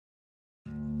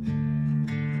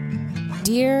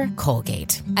Dear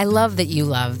Colgate, I love that you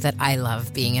love that I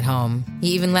love being at home.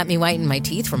 You even let me whiten my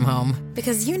teeth from home.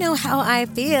 Because you know how I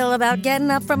feel about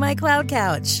getting up from my cloud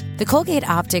couch. The Colgate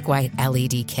Optic White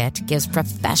LED Kit gives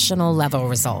professional-level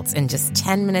results in just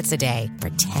 10 minutes a day for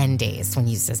 10 days when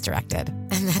used as directed.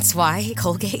 And that's why,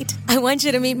 Colgate, I want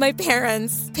you to meet my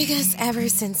parents. Because ever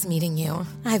since meeting you,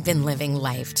 I've been living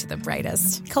life to the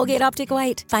brightest. Colgate Optic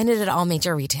White. Find it at all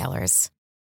major retailers.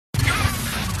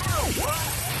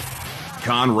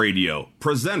 Con Radio,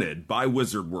 presented by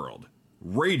Wizard World.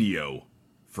 Radio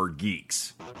for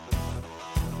geeks.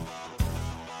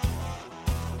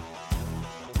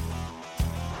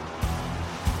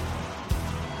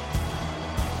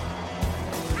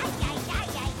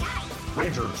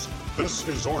 Rangers, this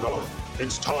is Zordon.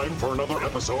 It's time for another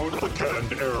episode of the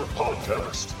Canned Air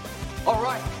Podcast. All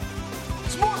right,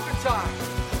 it's morphin' time.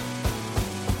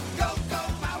 Go, go,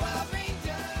 Power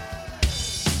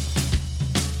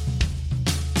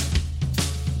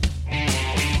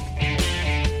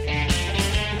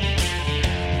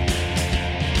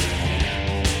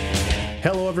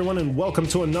Hello, everyone, and welcome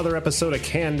to another episode of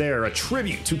Canned Air, a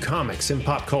tribute to comics and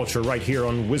pop culture right here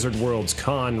on Wizard World's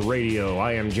Con Radio.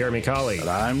 I am Jeremy Colley. And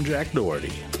I'm Jack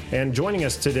Doherty. And joining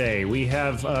us today, we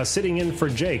have sitting in for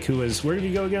Jake, who is, where did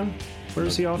he go again? Where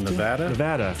is he off Nevada? to?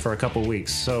 Nevada for a couple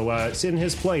weeks. So it's in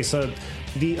his place.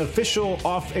 The official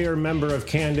off-air member of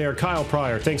Canned Air, Kyle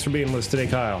Pryor. Thanks for being with us today,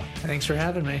 Kyle. Thanks for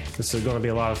having me. This is going to be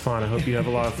a lot of fun. I hope you have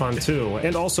a lot of fun, too.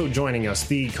 And also joining us,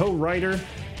 the co-writer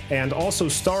and also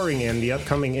starring in the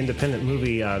upcoming independent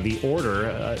movie, The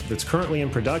Order, that's currently in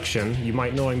production. You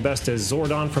might know him best as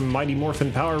Zordon from Mighty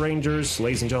Morphin Power Rangers.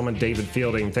 Ladies and gentlemen, David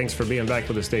Fielding. Thanks for being back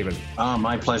with us, David.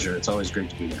 My pleasure. It's always great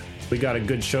to be here. We got a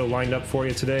good show lined up for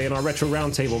you today. In our Retro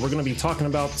Roundtable, we're going to be talking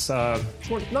about,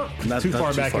 not too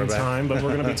far back in time, but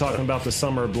we're going to be talking about the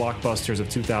summer blockbusters of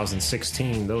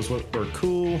 2016. Those were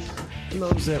cool, and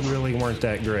those that really weren't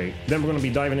that great. Then we're going to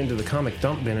be diving into the comic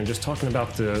dump bin and just talking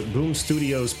about the Boom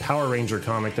Studios Power Ranger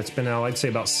comic that's been out, I'd say,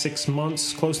 about 6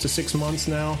 months, close to 6 months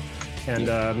now. And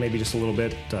maybe just a little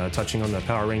bit touching on the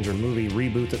Power Ranger movie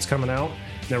reboot that's coming out.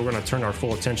 Then we're going to turn our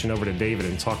full attention over to David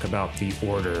and talk about The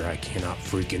Order. I cannot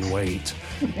freaking wait.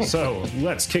 So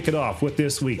let's kick it off with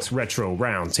this week's Retro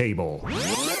Roundtable.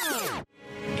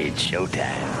 It's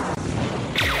showtime.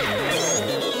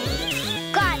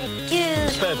 Got it, dude.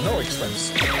 Spared no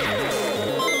expense.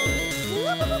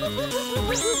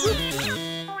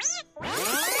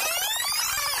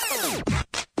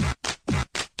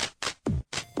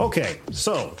 Okay,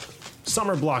 so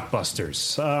summer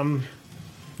blockbusters.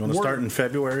 You want to start in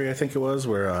February, I think it was,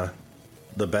 where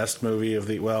the best movie of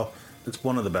the... Well, it's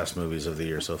one of the best movies of the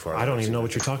year so far. I don't even know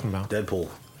what you're talking about. Deadpool.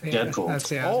 Yeah,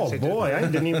 Deadpool. Oh, boy, I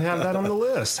didn't even have that on the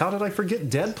list. How did I forget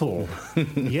Deadpool?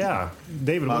 Yeah.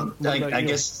 David, what about I you?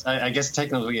 guess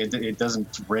technically it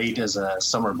doesn't rate as a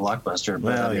summer blockbuster,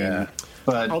 but Well, I mean, yeah.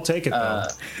 but I'll take it, though.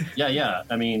 Yeah.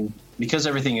 I mean, because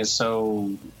everything is so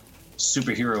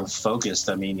superhero focused,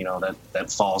 I mean,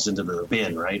 that falls into the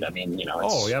bin, right? I mean, it's,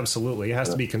 Oh, yeah, absolutely. It has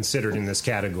to be considered in this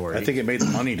category. I think it made the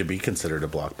money to be considered a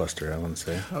blockbuster, I want to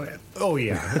say. Oh, yeah. Oh,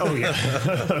 yeah. Oh,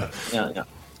 yeah. yeah.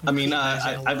 I mean,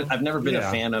 I've never been a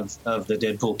fan of the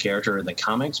Deadpool character in the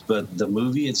comics, but the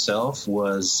movie itself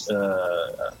was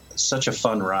such a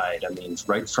fun ride. I mean,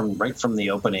 right from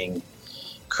the opening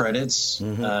credits,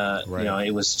 Right.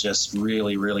 it was just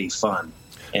really, really fun.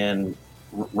 And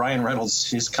Ryan Reynolds,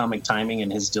 his comic timing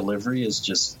and his delivery is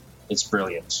just, it's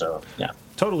brilliant. So, yeah.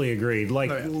 Totally agreed.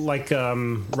 Like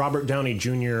Robert Downey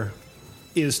Jr.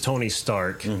 is Tony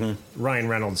Stark. Ryan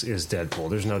Reynolds is Deadpool.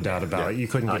 There's no doubt about it. You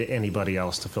couldn't get anybody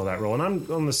else to fill that role. And I'm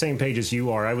on the same page as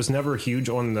you are. I was never huge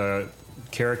on the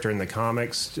character in the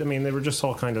comics. I mean, they were just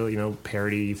all kind of,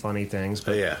 parody, funny things.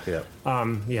 But Yeah.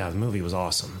 the movie was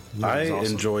awesome. I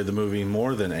enjoyed the movie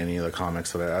more than any of the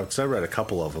comics that because I read a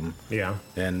couple of them. Yeah.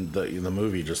 And the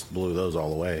movie just blew those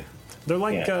all away. They're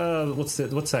like, what's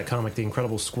that comic, The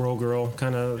Incredible Squirrel Girl?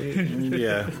 Kind of,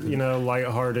 Yeah.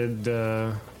 lighthearted.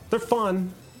 They're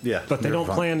fun. Yeah. But they they're don't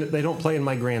fun. They don't play in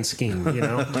my grand scheme,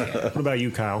 What about you,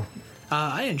 Kyle?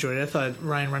 I enjoyed it. I thought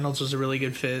Ryan Reynolds was a really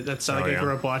good fit. That's I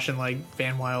grew up watching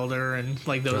Van Wilder and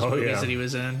those movies that he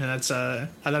was in, and that's I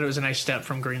thought it was a nice step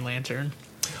from Green Lantern.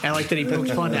 I like that he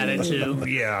poked fun at it too.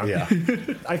 Yeah.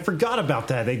 I forgot about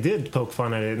that. They did poke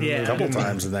fun at it. A couple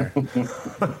times in there.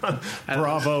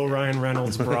 Bravo, Ryan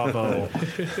Reynolds. Bravo.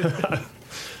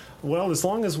 Well, as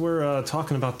long as we're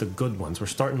talking about the good ones, we're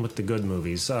starting with the good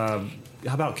movies. How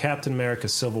about Captain America: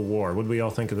 Civil War? What do we all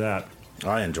think of that?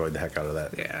 I enjoyed the heck out of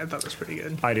that. Yeah, I thought it was pretty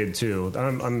good. I did too.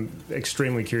 I'm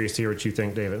extremely curious to hear what you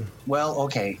think, David. Well,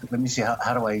 okay. Let me see.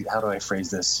 How do I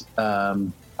phrase this?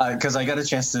 Because I got a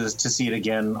chance to see it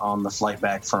again on the flight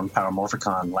back from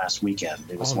Paramorphicon last weekend.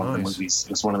 It was one of the movies. It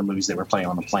was one of the movies they were playing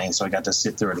on the plane, so I got to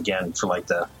sit through it again for like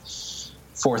the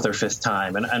 4th or 5th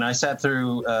time, and I sat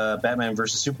through Batman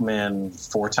versus Superman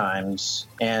 4 times.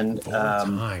 And 4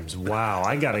 times. Wow,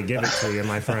 I got to give it to you,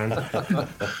 my friend.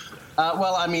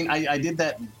 Well, I mean, I did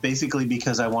that basically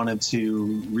because I wanted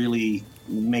to really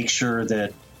make sure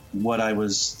that what I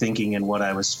was thinking and what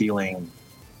I was feeling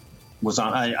was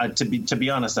on. To be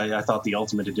honest, I thought the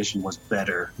Ultimate Edition was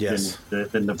better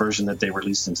than the version that they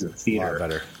released into the theater.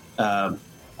 Better. I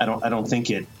don't think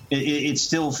it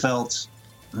still felt.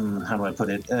 How do I put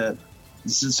it?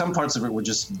 Some parts of it were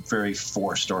just very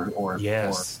forced or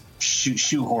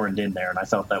shoehorned in there, and I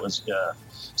felt that was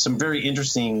some very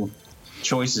interesting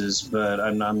choices, but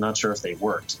I'm not sure if they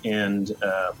worked. And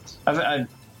I've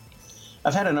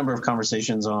had a number of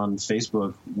conversations on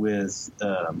Facebook with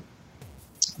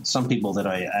some people that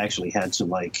I actually had to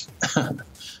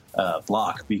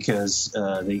block because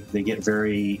they get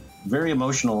very, very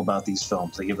emotional about these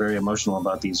films. They get very emotional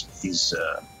about these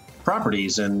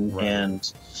properties, and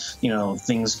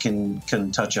things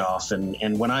can touch off.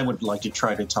 And when I would like to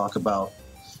try to talk about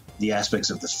the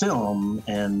aspects of the film,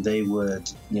 and they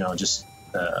would just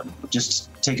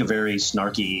take a very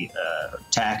snarky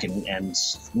tack and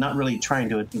not really trying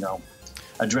to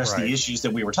address the issues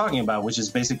that we were talking about, which is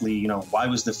basically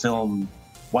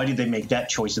why did they make that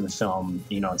choice in the film?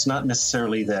 It's not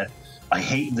necessarily that I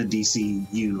hate the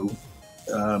DCU.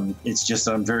 It's just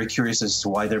I'm very curious as to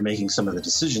why they're making some of the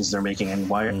decisions they're making, and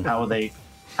why are they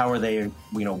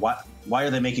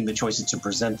making the choices to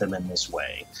present them in this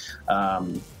way.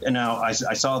 And now I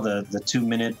saw the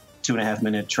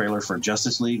 2.5-minute trailer for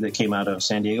Justice League that came out of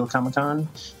San Diego Comic-Con,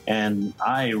 and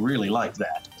I really liked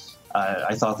that.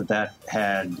 I thought that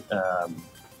had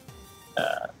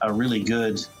a really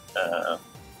good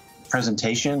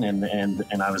presentation,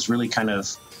 and I was really kind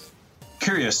of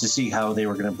curious to see how they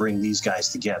were going to bring these guys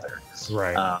together.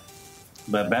 Right.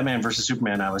 But Batman versus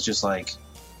Superman, I was just like,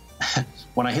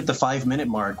 when I hit the 5-minute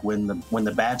mark, when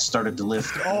the bats started to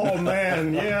lift. Oh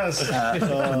man, yes.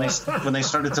 When they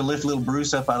started to lift little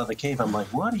Bruce up out of the cave, I'm like,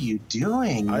 what are you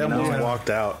doing? I almost walked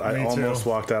out. I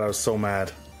was so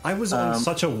mad. I was on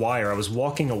such a wire. I was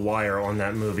walking a wire on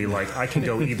that movie. Like, I can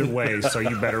go either way, so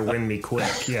you better win me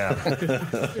quick. Yeah.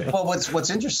 Well, what's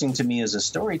interesting to me as a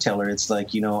storyteller, it's like,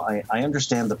 I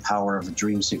understand the power of a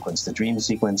dream sequence. The dream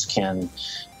sequence can,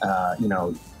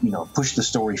 push the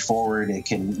story forward. It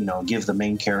can, give the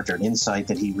main character an insight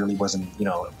that he really wasn't,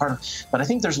 a part of. But I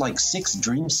think there's like 6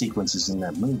 dream sequences in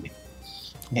that movie.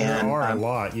 There are a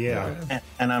lot, yeah.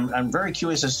 And I'm very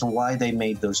curious as to why they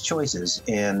made those choices.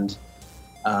 And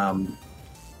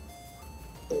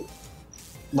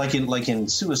like in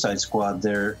Suicide Squad,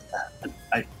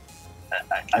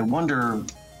 I wonder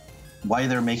why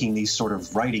they're making these sort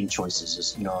of writing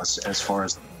choices, as far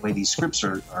as the way these scripts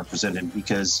are presented.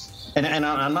 Because and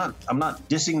I'm not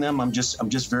dissing them. I'm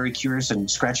just very curious and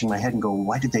scratching my head and go,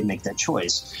 why did they make that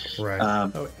choice?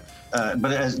 Right.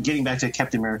 But getting back to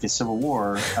Captain America: Civil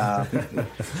War,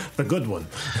 the good one.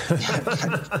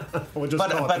 We'll just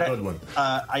call it the good one.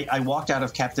 I walked out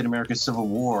of Captain America: Civil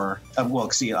War. I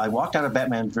walked out of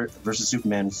Batman versus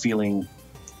Superman feeling,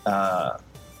 I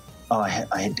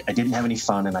didn't have any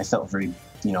fun, and I felt very,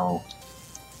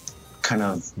 kind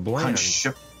of bland.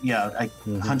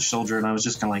 Hunched shoulder, and I was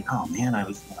just kind of like, oh man, I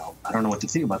don't know what to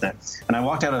think about that. And I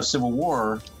walked out of Civil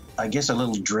War, I guess, a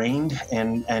little drained,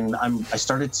 and I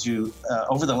started to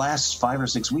over the last 5 or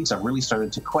 6 weeks, I've really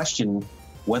started to question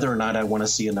whether or not I want to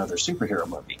see another superhero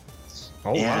movie.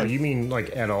 Oh, wow. You mean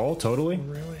like at all? Totally?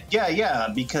 Really? Yeah,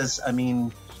 because I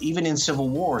mean, even in Civil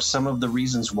War, some of the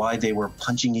reasons why they were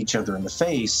punching each other in the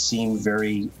face seemed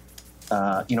very,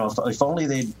 if only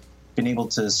they'd been able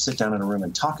to sit down in a room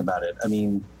and talk about it. I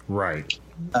mean, right.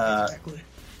 Exactly.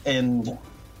 And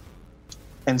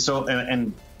so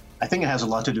I think it has a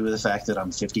lot to do with the fact that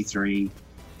I'm 53,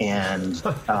 and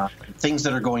things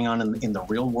that are going on in the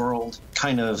real world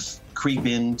kind of creep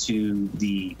into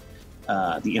the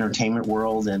entertainment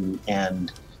world, and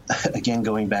again,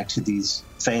 going back to these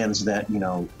fans that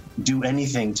do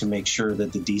anything to make sure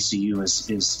that the DCU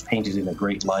is painted in a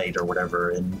great light or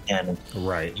whatever, and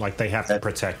right, like they have to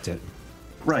protect it.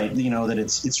 Right, that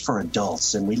it's for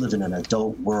adults, and we live in an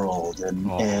adult world,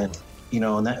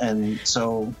 and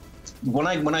so. When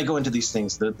I go into these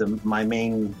things, my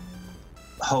main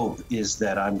hope is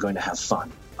that I'm going to have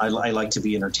fun. I like to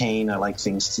be entertained. I like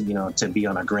things to be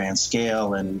on a grand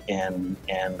scale, and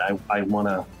I want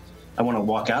to want to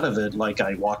walk out of it like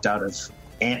I walked out of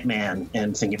Ant-Man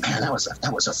and thinking, man, that was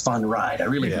a fun ride. I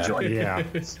really enjoyed it. Yeah,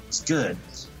 it's good.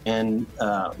 And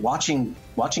watching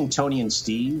Tony and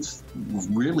Steve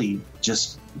really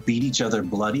just beat each other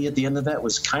bloody at the end of that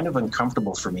was kind of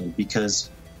uncomfortable for me because,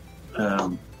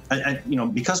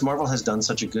 because Marvel has done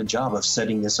such a good job of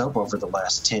setting this up over the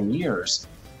last 10 years,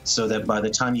 so that by the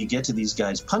time you get to these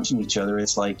guys punching each other,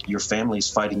 it's like your family's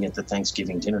fighting at the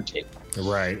Thanksgiving dinner table.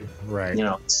 Right.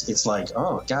 It's like,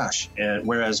 oh gosh.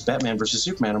 Whereas Batman versus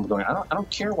Superman, I'm going, I don't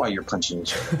care why you're punching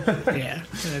each other. Yeah,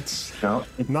 it's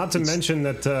not to mention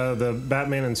that the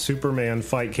Batman and Superman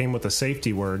fight came with a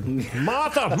safety word,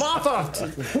 Martha.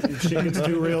 If she gets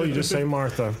too real, you just say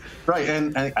Martha. Right,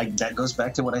 and that goes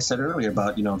back to what I said earlier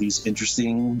about these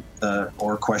interesting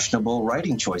or questionable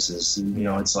writing choices. And,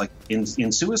 it's like in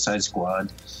Suicide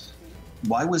Squad.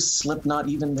 Why was Slipknot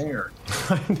even there?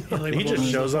 He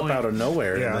just shows up out of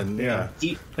nowhere. Yeah, and then,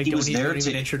 He don't was there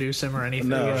even introduce him or anything.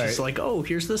 No, It's just like, oh,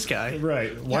 here's this guy.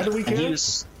 Right. Why do we care?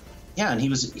 And he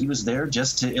was there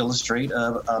just to illustrate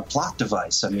a plot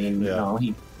device. I mean,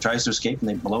 he tries to escape and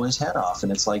they blow his head off,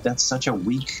 and it's like that's such a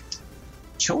weak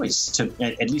choice, to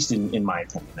at least in my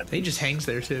opinion. He just hangs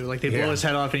there too. Like they blow his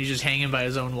head off and he's just hanging by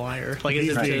his own wire. Like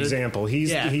he's the example.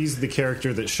 He's the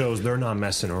character that shows they're not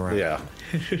messing around. Yeah,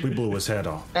 we blew his head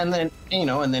off. And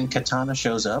then Katana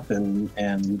shows up and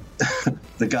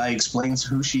the guy explains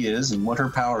who she is and what her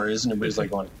power is, and everybody's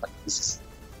like going, "This is."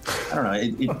 I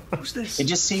don't know. Who's this? It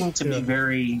just seemed to be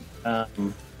very.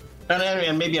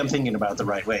 And maybe I'm thinking about it the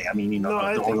right way. I mean,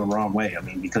 or the wrong way. I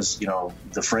mean, because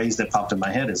the phrase that popped in my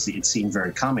head is it seemed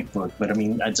very comic book, but I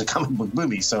mean, it's a comic book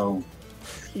movie, so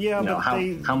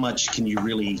how much can you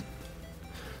really?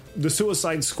 The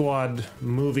Suicide Squad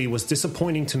movie was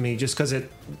disappointing to me just because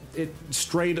it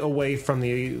strayed away from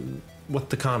what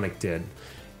the comic did.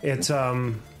 It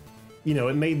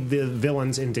it made the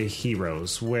villains into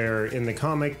heroes, where in the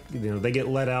comic, they get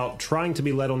let out trying to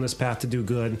be led on this path to do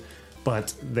good.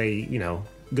 But they,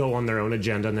 go on their own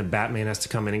agenda, and then Batman has to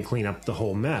come in and clean up the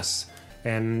whole mess.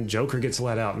 And Joker gets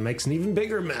let out and makes an even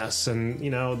bigger mess. And,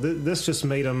 this just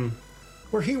made them...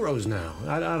 We're heroes now.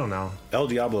 I don't know. El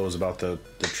Diablo is about the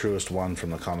truest one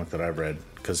from the comic that I've read.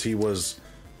 Because he was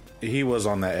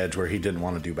on that edge where he didn't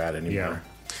want to do bad anymore. Yeah.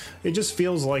 It just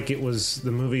feels like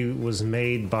the movie was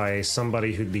made by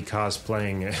somebody who'd be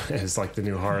cosplaying as, like, the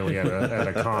new Harley at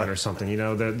a con or something.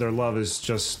 Their love is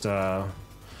just...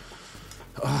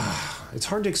 it's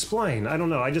hard to explain. I don't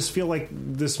know. I just feel like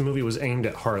this movie was aimed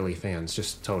at Harley fans,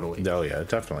 just totally. Oh yeah, it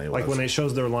definitely was. Like when it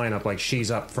shows their lineup, like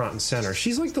she's up front and center.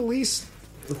 She's like the least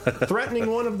threatening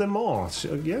one of them all.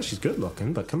 She's good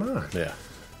looking, but come on. Yeah.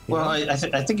 Well,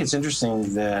 I think it's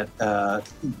interesting that that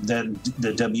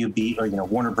the WB or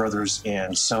Warner Brothers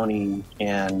and Sony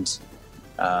and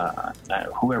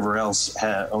whoever else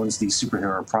owns these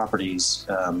superhero properties.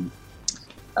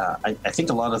 I think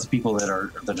a lot of the people that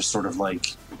are sort of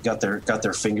like got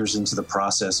their fingers into the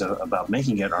process about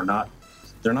making it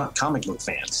they're not comic book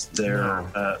fans. They're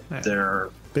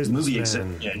movie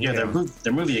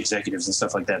they're movie executives and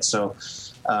stuff like that. So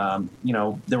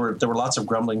there were lots of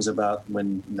grumblings about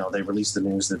when they released the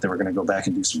news that they were going to go back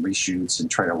and do some reshoots and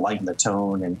try to lighten the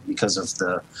tone, and because of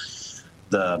the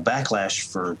backlash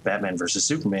for Batman versus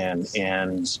Superman,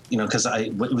 and because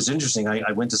it was interesting.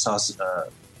 I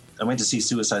went to see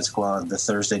Suicide Squad the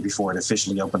Thursday before it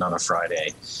officially opened on a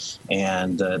Friday,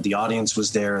 and the audience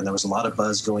was there, and there was a lot of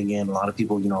buzz going in. A lot of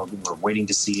people, were waiting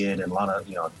to see it, and a lot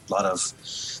of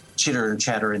chitter and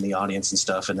chatter in the audience and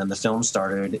stuff. And then the film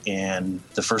started, and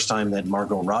the first time that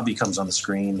Margot Robbie comes on the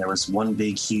screen, there was one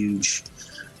big, huge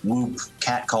whoop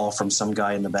cat call from some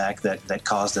guy in the back that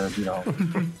caused a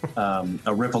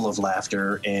ripple of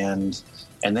laughter, and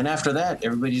then after that,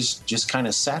 everybody just kind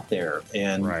of sat there,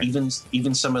 and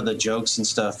even some of the jokes and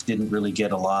stuff didn't really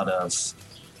get a lot of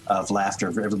laughter.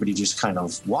 Everybody just kind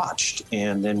of watched,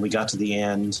 and then we got to the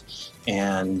end,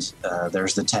 and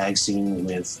there's the tag scene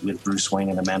with Bruce Wayne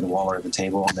and Amanda Waller at the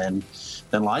table, and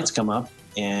then lights come up,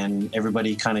 and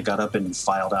everybody kind of got up and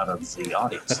filed out of the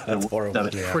audience. That's horrible.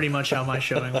 Pretty much how my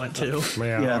showing went too.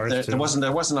 There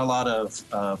wasn't a lot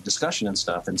of discussion and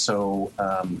stuff, and so.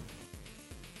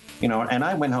 And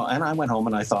I went home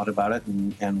and I thought about it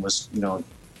and was,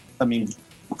 I mean,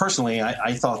 personally,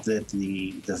 I thought that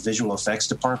the visual effects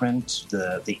department,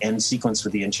 the end sequence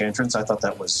with the Enchantress, I thought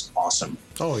that was awesome.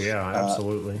 Oh yeah,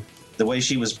 absolutely. The way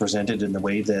she was presented and the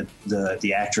way that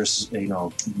the actress,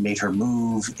 made her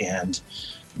move, and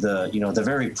the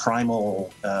very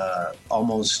primal,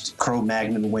 almost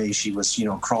Cro-Magnon way she was,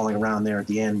 crawling around there at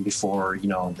the end before,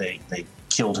 they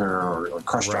killed her or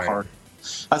crushed her heart.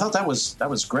 I thought that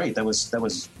was great. That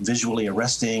was visually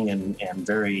arresting and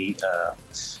very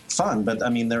fun. But I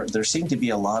mean, there seemed to be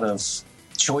a lot of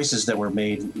choices that were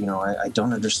made. I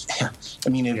don't understand. I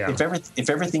mean, if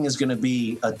everything is going to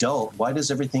be adult, why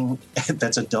does everything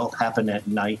that's adult happen at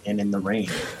night and in the rain?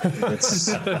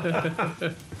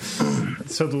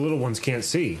 So the little ones can't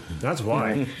see. That's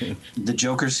why. The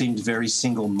Joker seemed very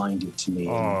single-minded to me.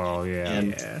 Oh, yeah.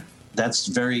 And that's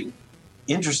very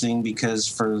interesting because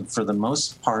for the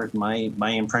most part, my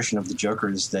impression of the Joker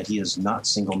is that he is not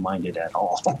single-minded at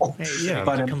all.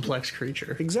 But a complex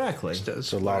creature. Exactly.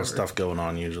 There's a lot of stuff going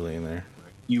on usually in there.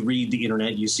 You read the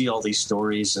internet, you see all these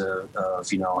stories of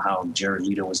how Jared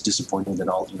Leto was disappointed that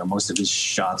most of his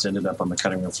shots ended up on the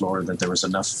cutting room floor, that there was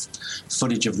enough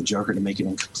footage of the Joker to make it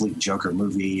a complete Joker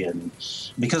movie. And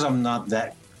because I'm not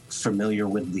that familiar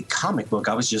with the comic book,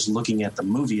 I was just looking at the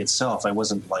movie itself. I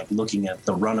wasn't looking at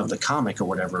the run of the comic or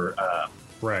whatever.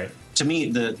 Right. To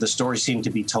me, the story seemed to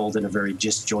be told in a very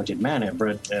disjointed manner,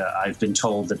 but I've been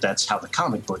told that that's how the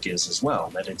comic book is as well,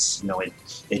 that it's,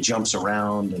 it jumps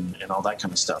around and all that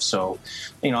kind of stuff. So,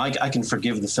 I can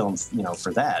forgive the film,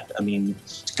 for that. I mean,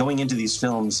 going into these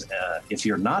films, if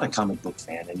you're not a comic book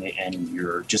fan and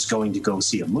you're just going to go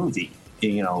see a movie,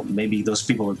 maybe those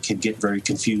people could get very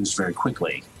confused very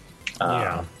quickly.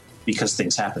 Because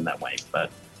things happen that way.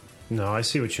 But no, I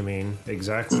see what you mean.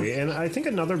 Exactly. And I think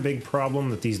another big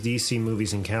problem that these DC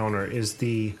movies encounter is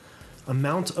the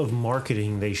amount of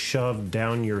marketing they shove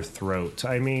down your throat.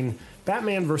 I mean,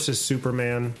 Batman versus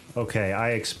Superman, okay,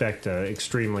 I expect an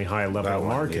extremely high level of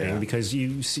marketing because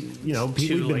you see,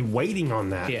 people have been waiting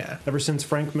on that ever since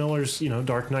Frank Miller's,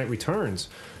 Dark Knight Returns.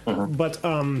 But,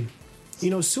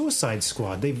 Suicide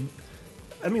Squad,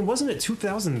 wasn't it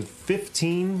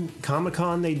 2015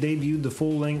 Comic-Con they debuted the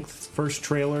full-length first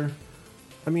trailer?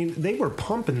 I mean, they were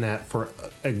pumping that for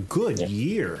a good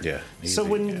year. Yeah. Easy, so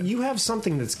when you have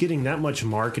something that's getting that much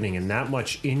marketing and that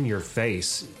much in your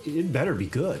face, it better be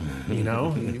good.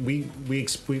 We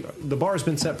the bar's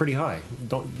been set pretty high.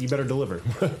 You better deliver.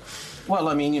 Well,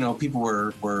 I mean, people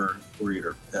were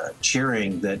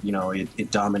cheering that it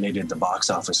dominated the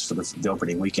box office for the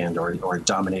opening weekend, or it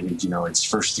dominated its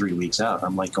first 3 weeks out.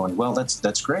 I'm like going, well,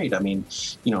 that's great. I mean,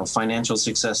 financial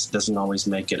success doesn't always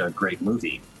make it a great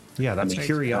movie. Yeah, that's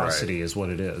curiosity is what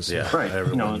it is. Yeah,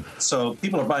 right. So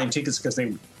people are buying tickets because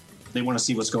they want to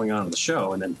see what's going on in the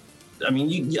show, and then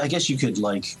I guess you could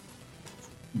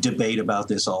debate about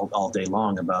this all day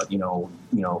long about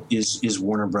is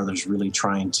Warner Brothers really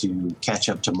trying to catch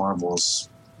up to Marvel's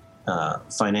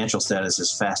financial status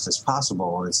as fast as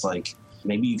possible? It's like,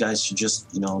 maybe you guys should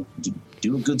just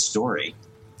do a good story.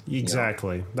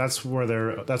 Exactly. That's what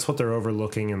they're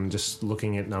overlooking, and just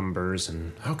looking at numbers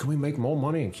and how can we make more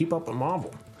money and keep up with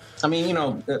Marvel. I mean,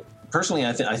 personally,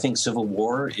 I think Civil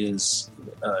War is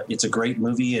it's a great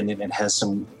movie, and it has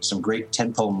some great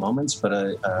tentpole moments, but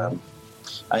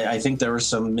I think there were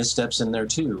some missteps in there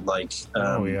too.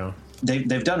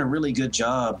 They've done a really good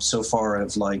job so far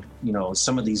of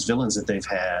some of these villains that they've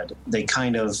had. They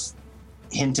kind of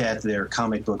hint at their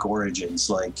comic book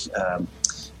origins,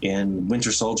 in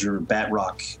Winter Soldier,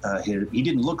 Batrock, he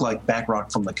didn't look like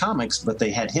Batrock from the comics, but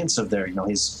they had hints of their,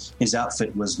 his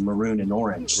outfit was maroon and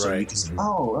orange. So you could say,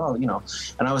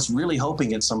 and I was really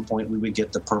hoping at some point we would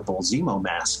get the purple Zemo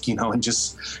mask, and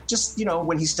just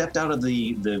when he stepped out of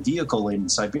the vehicle in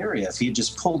Siberia, if he had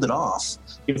just pulled it off,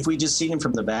 if we just seen him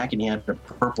from the back and he had a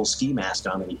purple ski mask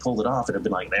on and he pulled it off, it'd have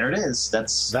been like, there it is. That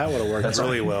would have worked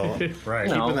really well. Right.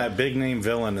 Keeping that big name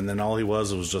villain, and then all he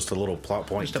was just a little plot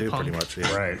point too, pretty much.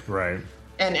 Yeah. Right.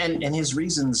 And his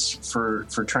reasons for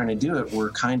trying to do it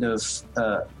were kind of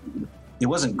it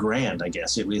wasn't grand, I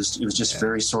guess. It was just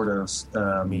very sort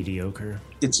of mediocre.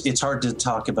 It's hard to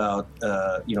talk about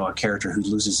a character who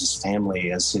loses his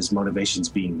family as his motivations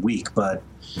being weak, but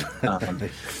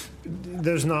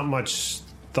there's not much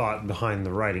thought behind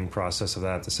the writing process of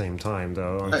that at the same time,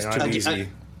 though. That's too easy.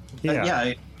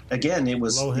 Again, it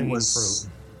was fruit.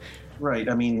 Right.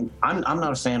 I mean, I'm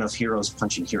not a fan of heroes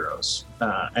punching heroes,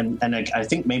 and I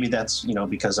think maybe that's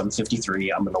because I'm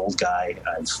 53. I'm an old guy.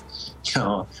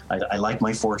 I like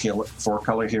my four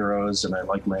color heroes, and I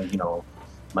like my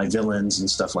my villains and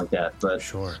stuff like that. But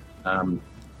sure.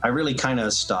 I really kind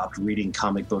of stopped reading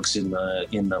comic books in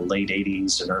the late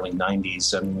 80s and early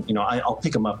 90s, and I'll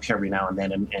pick them up every now and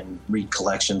then and read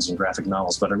collections and graphic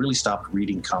novels. But I really stopped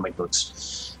reading comic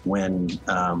books when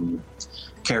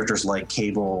characters like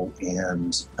Cable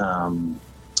and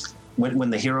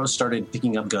when the heroes started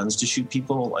picking up guns to shoot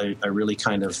people, I really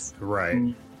kind of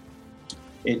right.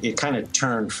 It kind of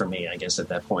turned for me, I guess, at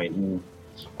that point. And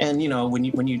And when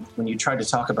you try to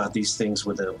talk about these things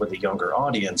with a younger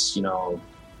audience,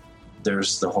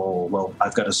 there's the whole, well,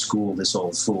 I've got to school this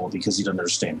old fool because he doesn't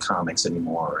understand comics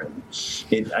anymore.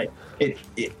 And I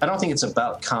don't think it's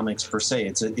about comics per se.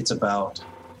 It's about,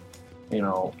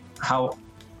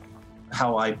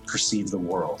 how I perceive the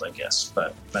world, I guess.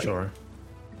 But sure.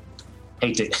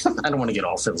 I don't want to get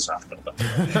all philosophical about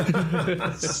it.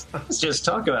 Let's just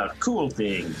talk about cool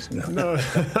things. No,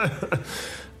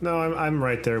 I'm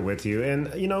right there with you.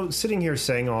 And, sitting here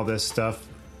saying all this stuff,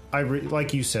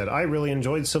 like you said, I really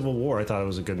enjoyed Civil War. I thought it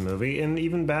was a good movie. And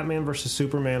even Batman vs.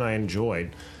 Superman, I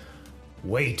enjoyed.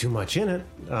 Way too much in it.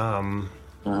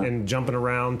 And jumping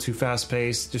around, too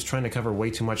fast-paced, just trying to cover way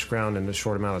too much ground in a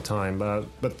short amount of time.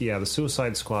 But yeah, the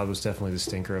Suicide Squad was definitely the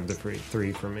stinker of the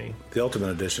three for me. The Ultimate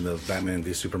Edition of Batman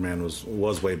v Superman was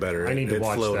way better. I need to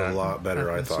watch that. It flowed a lot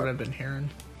better, I thought. That's what I've been hearing.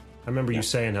 I remember you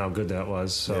saying how good that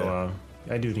was, so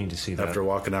I do need to see that. After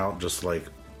walking out, just like,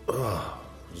 ugh.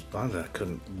 I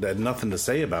had nothing to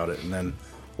say about it, and then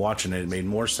watching it made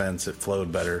more sense. It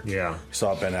flowed better. Yeah, you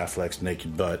saw Ben Affleck's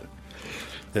naked butt.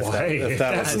 If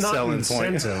that was a selling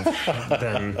point,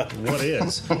 then what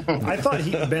is? I thought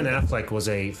Ben Affleck was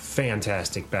a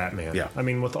fantastic Batman. Yeah. I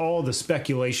mean, with all the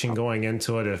speculation going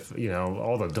into it, if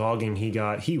all the dogging he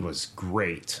got, he was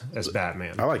great as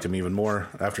Batman. I liked him even more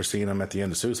after seeing him at the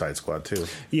end of Suicide Squad too.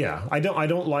 Yeah, I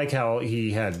don't like how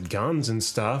he had guns and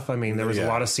stuff. I mean, there was a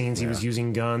lot of scenes he was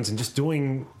using guns and just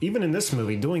doing, even in this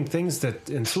movie, doing things that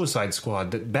in Suicide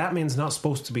Squad that Batman's not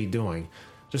supposed to be doing.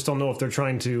 Just don't know if they're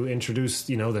trying to introduce,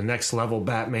 the next level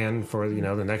Batman for,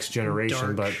 the next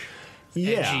generation. Dark, but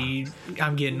edgy,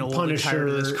 I'm getting old and tired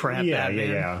of this crap, Batman.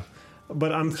 Yeah.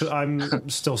 But I'm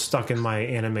still stuck in my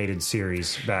animated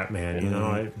series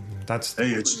Batman.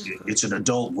 Hey, it's an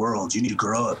adult world. You need to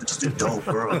grow up. It's an adult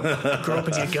world. Grow up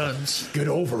and get guns. Get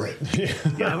over it.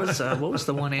 Yeah, I was. What was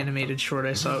the one animated short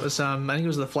I saw? It was. I think it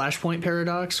was the Flashpoint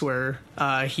Paradox, where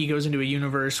he goes into a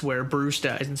universe where Bruce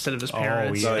dies instead of his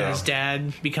parents, and his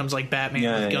dad becomes like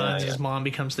Batman with guns. His mom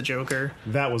becomes the Joker.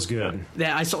 That was good.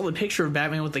 Yeah, I saw the picture of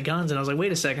Batman with the guns, and I was like,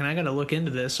 wait a second, I got to look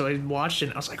into this. So I watched it,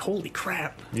 and I was like, holy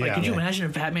crap! Like, could you imagine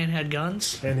if Batman had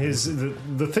guns? And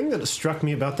the thing that struck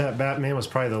me about that Batman was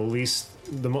probably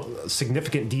the most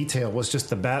significant detail was just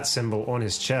the bat symbol on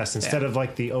his chest instead of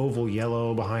like the oval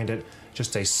yellow behind it,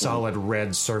 just a solid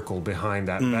red circle behind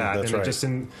that bat. That's and right. It just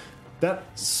in that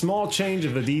small change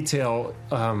of the detail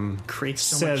creates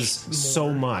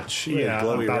so much. Yeah,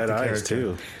 glowy about red the eyes character.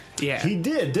 too. Yeah, he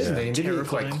did, didn't he? And did he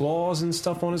look like claws and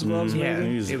stuff on his gloves? Yeah,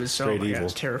 maybe? it was so evil. It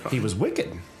was terrifying. He was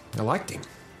wicked. I liked him.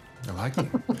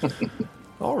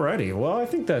 Alrighty, well, I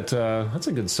think that's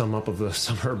a good sum up of the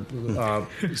summer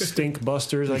stink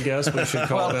busters, I guess we should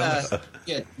call them.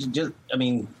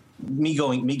 Me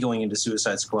going into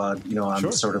Suicide Squad,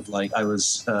 I'm sort of like I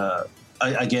was.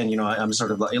 I'm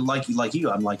sort of like you.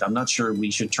 I'm not sure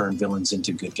we should turn villains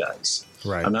into good guys.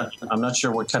 Right. I'm not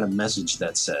sure what kind of message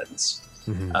that sends.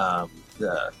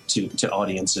 To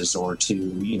audiences or to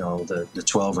the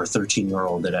 12 or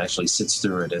 13-year-old that actually sits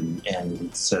through it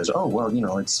and says, oh well,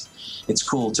 it's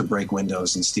cool to break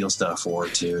windows and steal stuff or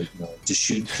to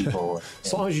shoot people.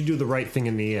 As long as you do the right thing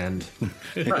in the end.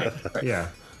 Right. Yeah.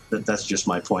 That's just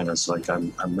my point. It's like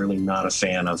I'm really not a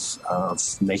fan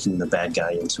of making the bad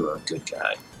guy into a good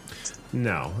guy.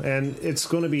 No, and it's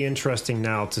going to be interesting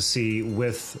now to see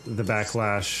with the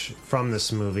backlash from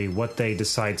this movie what they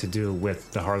decide to do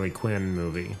with the Harley Quinn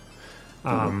movie.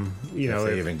 If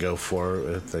they even go for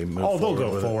it, if they move forward. They'll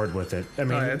go forward with it. I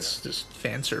mean, it's just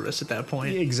fan service at that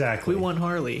point. Exactly. We want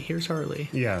Harley. Here's Harley.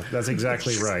 Yeah, that's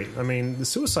exactly right. I mean, the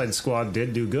Suicide Squad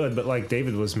did do good, but like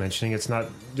David was mentioning, it's not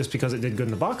just because it did good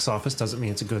in the box office doesn't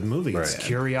mean it's a good movie. Right. It's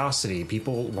curiosity.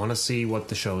 People want to see what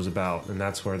the show's about, and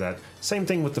that's where that. Same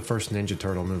thing with the first Ninja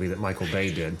Turtle movie that Michael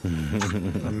Bay did. I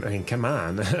mean, come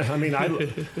on. I mean,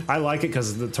 I like it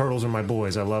because the Turtles are my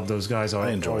boys. I love those guys.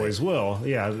 I always will.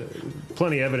 Yeah,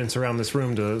 plenty of evidence around this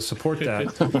room to support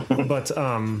that. But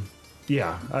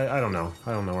yeah, I don't know.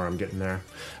 I don't know where I'm getting there.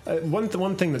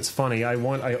 One thing that's funny,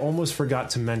 I almost forgot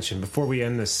to mention before we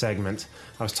end this segment.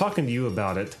 I was talking to you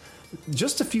about it.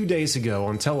 Just a few days ago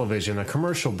on television, a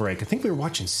commercial break. I think we were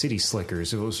watching City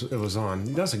Slickers. It was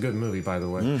on. That's a good movie, by the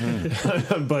way.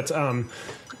 Mm-hmm. But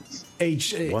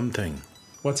one thing.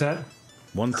 What's that?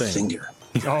 One thing. Finger.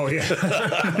 Oh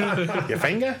yeah. Your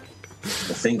finger? The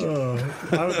finger.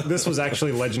 This was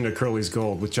actually Legend of Curly's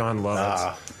Gold with John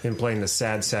Lovitz. Him playing the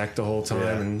sad sack the whole time.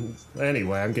 Yeah. And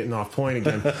anyway, I'm getting off point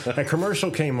again. A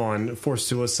commercial came on for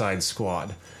Suicide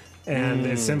Squad. And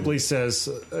it simply says,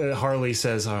 Harley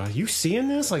says, you seeing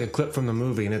this? Like a clip from the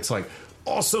movie. And it's like,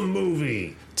 awesome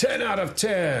movie, 10 out of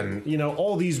 10. You know,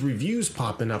 all these reviews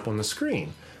popping up on the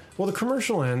screen. Well, the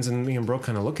commercial ends, and me and Brooke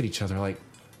kind of look at each other like,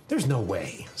 there's no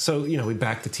way. So, you know, we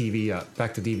back the TV up,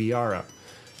 back the DVR up.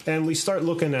 And we start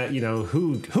looking at, you know,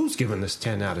 who's giving this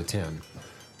 10 out of 10.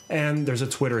 And there's a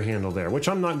Twitter handle there, which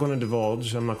I'm not going to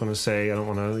divulge. I'm not going to say. I don't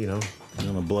want to, you know. I'm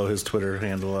going to blow his Twitter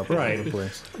handle up all over the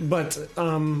place. But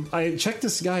I checked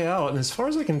this guy out, and as far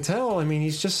as I can tell, I mean,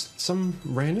 he's just some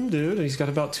random dude. And he's got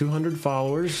about 200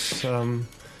 followers. And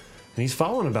he's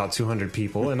following about 200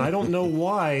 people. And I don't know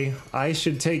why I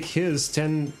should take his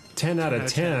 10 out of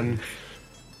 10,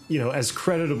 you know, as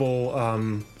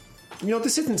creditable. You know,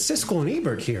 this isn't Siskel and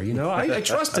Ebert here. You know, I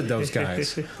trusted those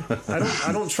guys.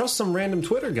 I don't trust some random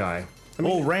Twitter guy. I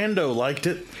mean, Rando liked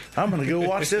it. I'm going to go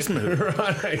watch this movie.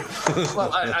 Right.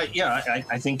 Well, I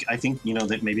think you know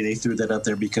that maybe they threw that up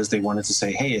there because they wanted to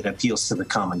say, hey, it appeals to the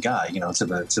common guy, you know, to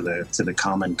the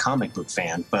common comic book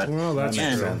fan. But well, that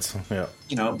makes sense. Yeah.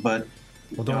 You know, but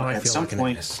well, don't I at feel some like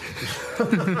point,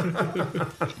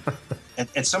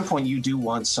 at some point, you do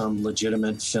want some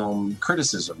legitimate film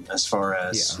criticism as far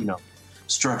as you know,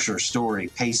 structure, story,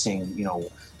 pacing, you know,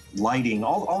 lighting,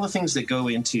 all the things that go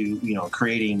into, you know,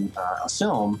 creating a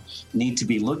film need to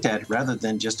be looked at rather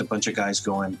than just a bunch of guys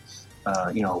going,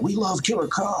 you know, we love Killer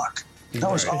Croc.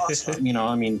 That was awesome. You know,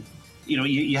 I mean, you know,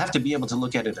 you have to be able to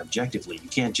look at it objectively. You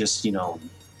can't just, you know,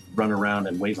 run around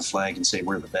and wave a flag and say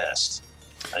we're the best.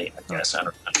 I guess I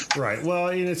don't know. Right. Well,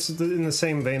 it's in the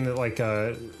same vein that, like,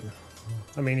 I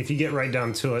mean, if you get right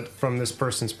down to it from this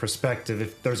person's perspective,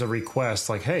 if there's a request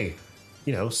like, hey,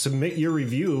 you know, submit your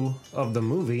review of the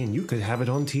movie and you could have it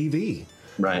on TV.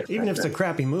 Right. Even if it's a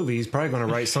crappy movie, he's probably going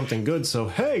to write something good. So,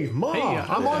 hey, Ma,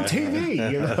 I'm on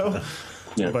TV, you know?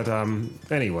 Yeah. But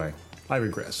anyway, I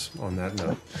regress on that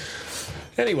note.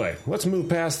 Anyway, let's move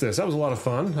past this. That was a lot of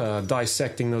fun,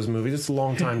 dissecting those movies. It's a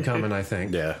long time coming, I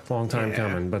think. Long time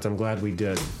coming, but I'm glad we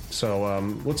did. So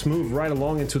let's move right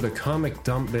along into the comic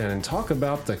dump bin and talk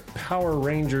about the Power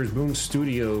Rangers Boom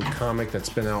Studio comic that's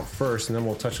been out first, and then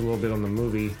we'll touch a little bit on the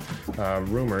movie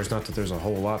rumors. Not that there's a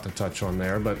whole lot to touch on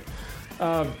there, but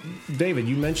David,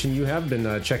 you mentioned you have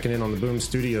been checking in on the Boom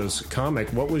Studios comic.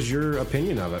 What was your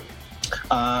opinion of it?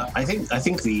 I think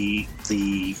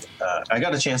I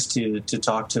got a chance to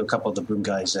talk to a couple of the Boom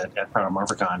guys at Power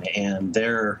Morphicon, and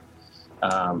they're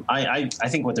I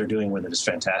think what they're doing with it is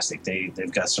fantastic.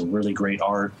 They've got some really great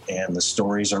art, and the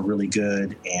stories are really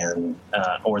good, and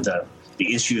or the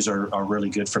issues are really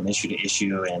good from issue to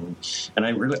issue, and I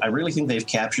really think they've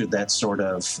captured that sort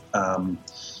of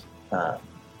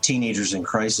teenagers in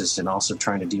crisis, and also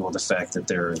trying to deal with the fact that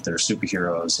they're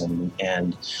superheroes,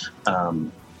 and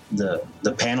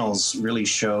the panels really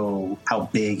show how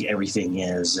big everything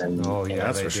is, and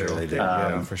that's for sure. They do.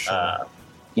 Yeah, for sure.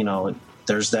 You know,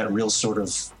 there's that real sort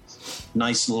of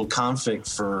nice little conflict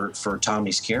for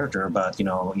Tommy's character about you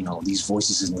know these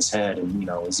voices in his head, and you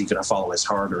know, is he going to follow his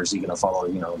heart, or is he going to follow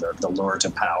the lure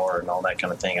to power and all that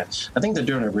kind of thing. I think they're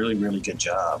doing a really, really good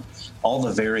job. All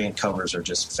the variant covers are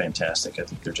just fantastic. I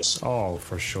think they're just for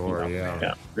sure.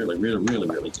 Really, really, really,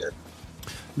 really good.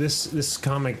 This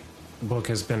comic book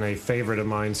has been a favorite of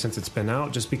mine since it's been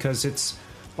out, just because it's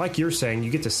like you're saying,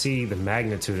 you get to see the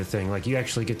magnitude of thing. Like, you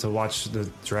actually get to watch the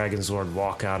Dragon's Lord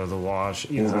walk out of the wash,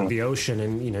 the ocean,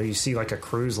 and you see like a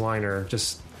cruise liner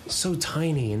just so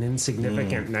tiny and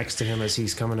insignificant next to him as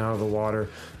he's coming out of the water.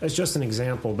 That's just an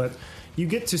example, but you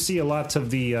get to see a lot of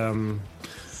the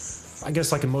I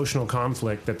guess, like, emotional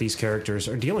conflict that these characters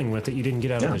are dealing with that you didn't get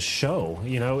out of the show.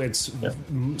 You know, it's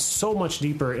so much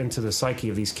deeper into the psyche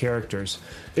of these characters.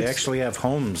 They actually have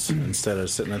homes instead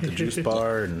of sitting at the juice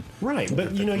bar. And right,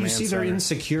 but, you see their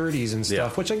insecurities and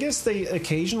stuff, which I guess they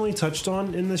occasionally touched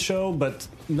on in the show, but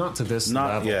not to this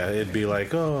level. Yeah, it'd be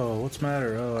like, oh, what's the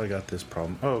matter? Oh, I got this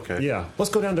problem. Oh, okay. Yeah,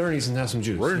 let's go down to Ernie's and have some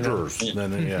juice. Rangers.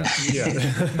 Yeah,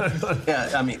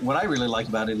 I mean, what I really like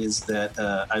about it is that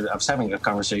I was having a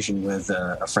conversation with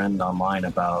a friend online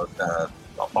about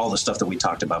all the stuff that we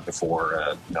talked about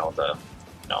before, the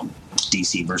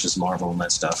DC versus Marvel and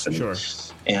that stuff,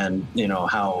 and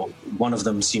how one of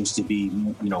them seems to be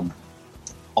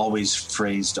always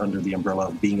phrased under the umbrella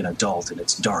of being an adult, and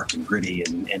it's dark and gritty,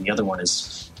 and the other one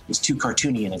is too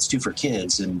cartoony and it's too for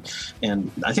kids, and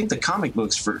I think the comic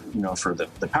books for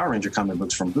the Power Ranger comic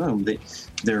books from Boom,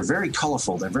 they're very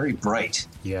colorful, they're very bright,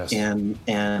 yes, and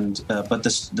but the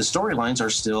storylines are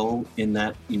still in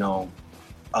that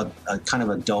a kind of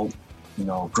adult,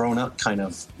 grown up kind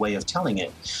of way of telling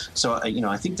it. So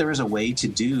I think there is a way to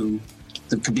do,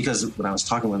 because when I was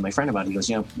talking with my friend about it, he goes,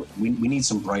 we need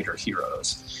some brighter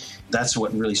heroes. that's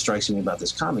what really strikes me about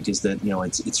this comic is that,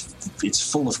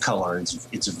 it's full of color,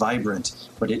 it's vibrant,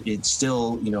 but it's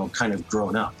still, kind of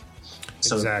grown up.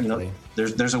 So, exactly.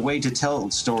 There's a way to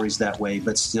tell stories that way,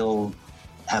 but still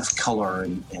have color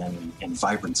and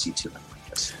vibrancy to them, I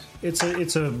guess.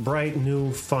 It's a bright,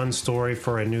 new, fun story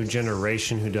for a new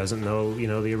generation who doesn't know,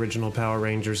 the original Power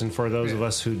Rangers, and for those of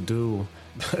us who do,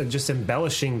 just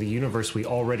embellishing the universe we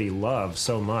already love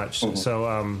so much. Mm-hmm.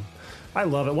 So I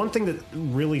love it. One thing that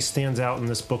really stands out in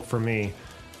this book for me,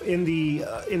 in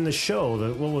the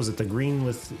show, what was it, the Green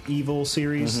with Evil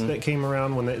series that came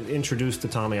around when they introduced the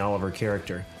Tommy Oliver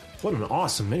character. What an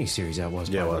awesome miniseries that was,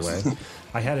 by the way.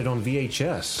 I had it on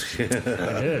VHS.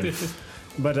 I did.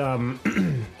 But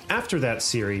after that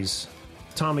series,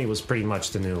 Tommy was pretty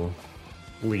much the new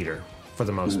leader for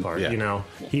the most part. Yeah.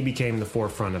 He became the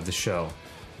forefront of the show.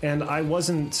 And I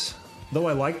wasn't, though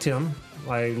I liked him,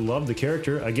 I loved the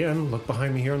character. Again, look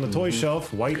behind me here on the toy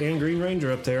shelf, White and Green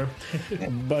Ranger up there.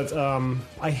 But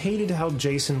I hated how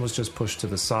Jason was just pushed to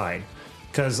the side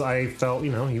because I felt,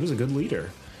 he was a good leader.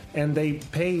 And they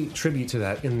pay tribute to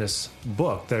that in this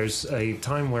book. There's a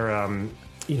time where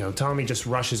Tommy just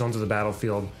rushes onto the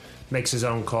battlefield, makes his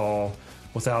own call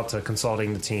without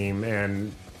consulting the team,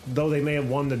 and though they may have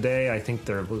won the day, I think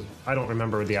I don't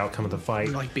remember the outcome of the fight.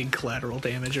 Like big collateral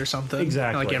damage or something.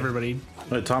 Exactly. Like everybody.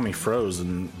 But Tommy froze,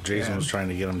 and Jason was trying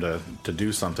to get him to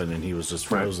do something, and he was just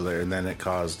froze there, and then it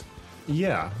caused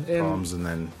problems, and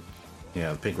then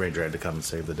the Pink Ranger had to come and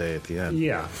save the day at the end.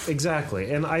 Yeah,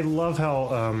 exactly. And I love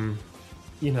how,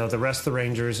 the rest of the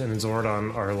Rangers and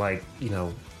Zordon are like,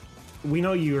 we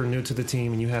know you are new to the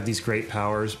team and you have these great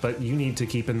powers, but you need to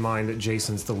keep in mind that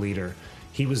Jason's the leader.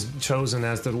 He was chosen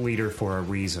as the leader for a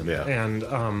reason. Yeah. And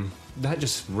that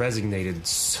just resonated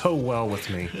so well with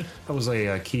me. That was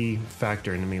a key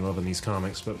factor into me loving these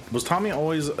comics. But was Tommy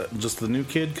always just the new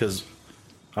kid? Because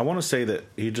I want to say that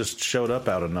he just showed up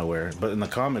out of nowhere. But in the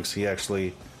comics, he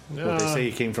actually... they say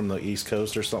he came from the East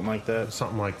Coast or something like that?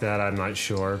 Something like that, I'm not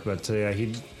sure. But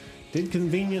he did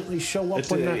conveniently show up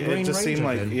when that Green Ranger It just seemed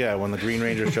like, when the Green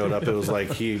Ranger showed up, it was like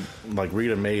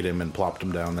Rita made him and plopped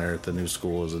him down there at the new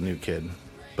school as a new kid.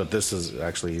 But this is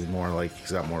actually more like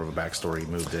he's got more of a backstory. He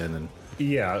moved in and...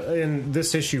 Yeah, and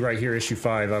this issue right here, issue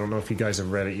 5, I don't know if you guys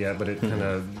have read it yet, but it kind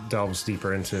of delves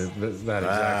deeper into that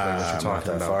exactly what you're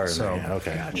talking about. So,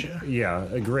 okay. Gotcha. Yeah,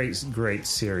 a great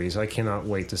series. I cannot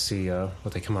wait to see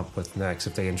what they come up with next,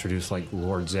 if they introduce like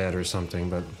Lord Zed or something.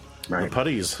 But the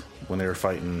putties, when they were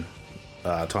fighting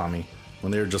Tommy,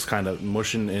 when they were just kind of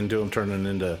mushing into him, turning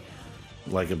into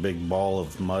like a big ball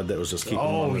of mud that was just keeping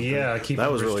him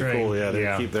that was really cool.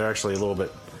 They're actually a little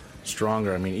bit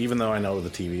stronger. I mean, even though I know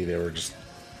the TV, they were just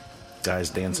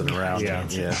guys dancing around.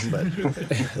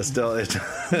 But still, again,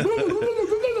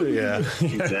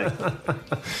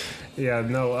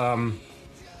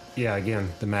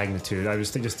 the magnitude. I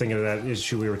was just thinking of that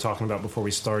issue we were talking about before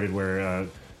we started, where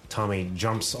Tommy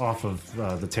jumps off of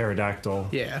the pterodactyl.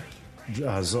 Yeah.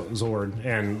 Zord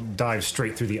and dives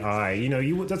straight through the eye.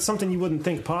 That's something you wouldn't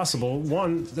think possible.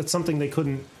 One, that's something they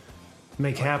couldn't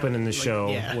make happen in the show.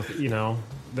 With,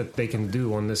 that they can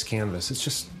do on this canvas. It's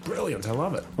just brilliant. I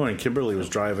love it. When Kimberly was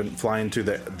flying to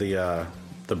the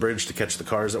bridge to catch the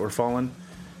cars that were falling,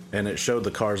 and it showed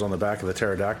the cars on the back of the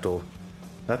pterodactyl.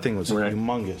 That thing was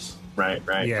humongous. Right.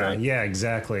 Yeah,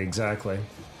 exactly. What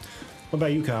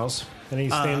about you, Kyles? Any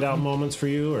standout moments for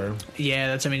you, or?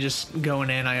 Yeah, just going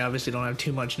in, I obviously don't have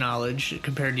too much knowledge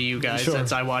compared to you guys,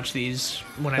 since I watched these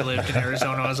when I lived in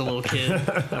Arizona as a little kid.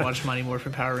 I watched Mighty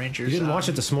Morphin Power Rangers. You didn't watch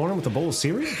it this morning with a bowl of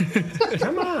cereal?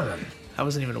 Come on. I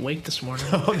wasn't even awake this morning.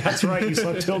 Oh, that's right. You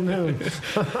slept till noon.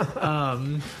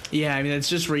 It's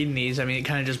just reading these. It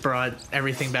kind of just brought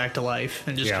everything back to life,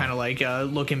 and just kind of like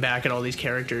looking back at all these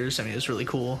characters. It's really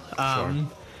cool. Sure.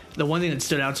 The one thing that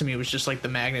stood out to me was just like the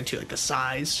magnitude, like the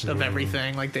size of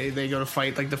everything. Like they go to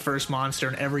fight like the first monster,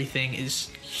 and everything is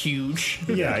huge.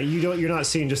 Yeah, you're not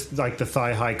seeing just like the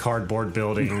thigh-high cardboard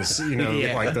buildings,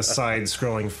 like the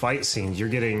side-scrolling fight scenes. You're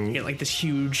getting like this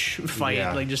huge fight,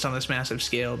 like just on this massive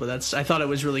scale. But I thought it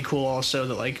was really cool also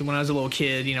that like when I was a little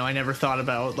kid, I never thought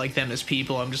about like them as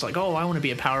people. I'm just like, oh, I want to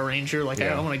be a Power Ranger. Like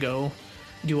I want to go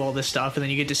do all this stuff, and then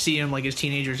you get to see them like as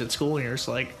teenagers at school, and you're just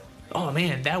like, oh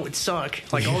man, that would suck.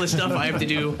 Like all this stuff I have to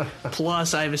do,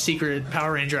 plus I have a secret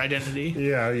Power Ranger identity.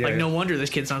 Yeah. Like no wonder this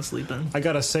kid's not sleeping. I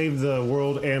gotta save the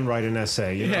world and write an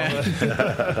essay.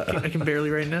 I can barely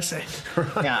write an essay.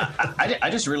 Yeah, I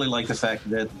just really like the fact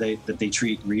that they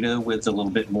treat Rita with a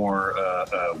little bit more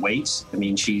weight.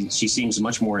 She seems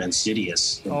much more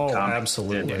insidious in the comic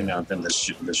absolutely. than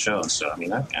the show. So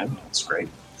that's great.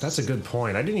 That's a good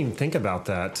point. I didn't even think about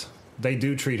that. They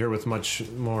do treat her with much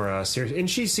more serious, and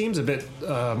she seems a bit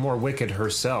more wicked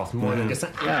herself, more than just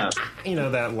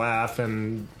that laugh.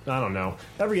 And I don't know.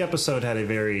 Every episode had a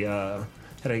very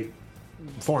had a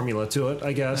formula to it,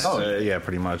 I guess. Oh yeah,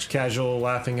 pretty much. Casual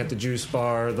laughing at the juice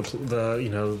bar, the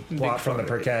plot from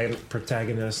the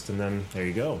protagonist, and then there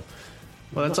you go.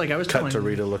 Well, that's like I was cut to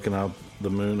Rita looking out the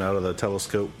moon out of the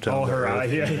telescope. Oh, her eye,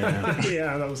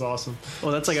 yeah, that was awesome.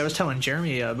 Well, that's like I was telling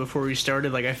Jeremy before we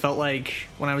started. Like I felt like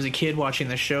when I was a kid watching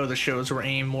the shows were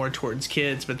aimed more towards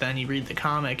kids, but then you read the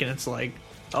comic and it's like,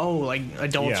 oh, like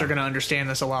adults are going to understand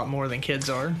this a lot more than kids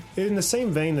are. In the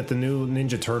same vein that the new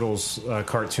Ninja Turtles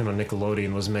cartoon on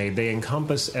Nickelodeon was made, they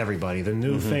encompass everybody, the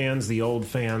new fans, the old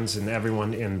fans, and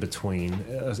everyone in between.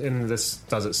 And this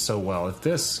does it so well. If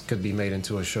this could be made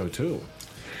into a show too.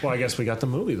 Well, I guess we got the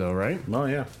movie, though, right? Oh,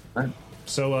 yeah. Right.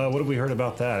 So what have we heard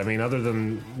about that? I mean, other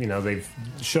than, they've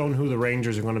shown who the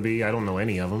Rangers are going to be. I don't know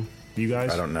any of them. You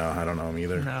guys? I don't know them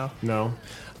either. No.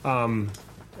 And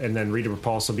then Rita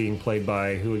Repulsa being played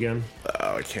by who again?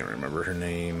 Oh, I can't remember her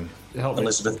name.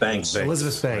 Elizabeth Banks.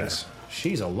 Elizabeth Banks. Yeah.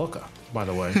 She's a looker, by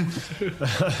the way.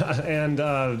 And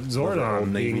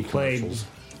Zordon being played...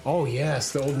 Oh,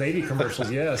 yes, the old Navy commercials,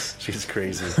 yes. She's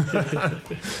crazy.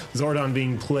 Zordon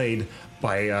being played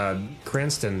by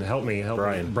Cranston. Help me.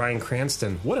 Bryan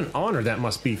Cranston. What an honor that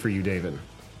must be for you, David.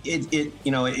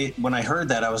 When I heard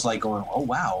that, I was like going, oh,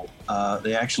 wow.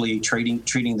 They actually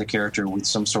treating the character with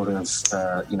some sort of,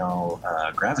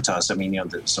 gravitas. I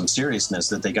mean, some seriousness,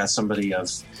 that they got somebody of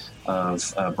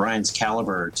Bryan's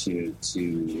caliber to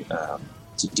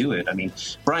do it. I mean,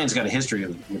 Bryan's got a history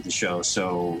with the show,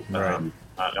 so... Right.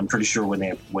 I'm pretty sure when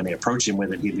they approach him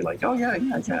with it, he'd be like, "Oh yeah."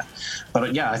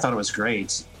 But I thought it was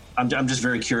great. I'm just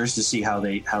very curious to see how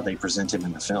they present him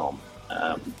in the film.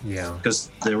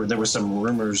 Because there were some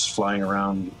rumors flying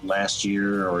around last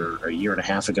year or a year and a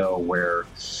half ago where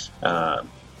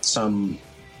some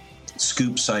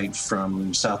scoop site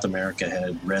from South America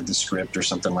had read the script or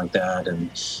something like that,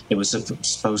 and it was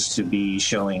supposed to be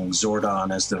showing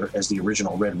Zordon as the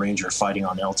original Red Ranger fighting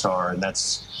on Eltar, and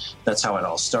that's how it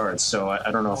all starts. So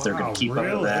I don't know if they're going to keep up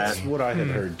with that. That's what I had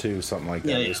heard too, something like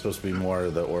that. It's supposed to be more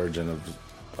of the origin of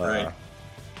right.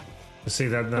 See,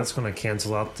 that's going to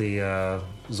cancel out the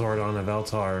Zordon of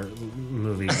Eltar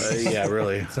movie.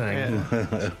 Really. Thing.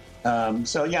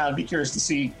 Yeah. I'd be curious to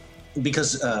see,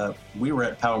 because we were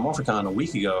at Power Morphicon a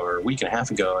week ago or a week and a half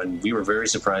ago, and we were very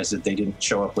surprised that they didn't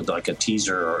show up with like a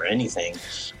teaser or anything.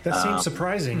 That seems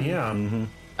surprising, yeah.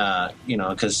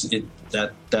 Because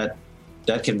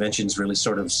that convention's really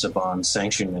sort of Saban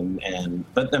sanctioned,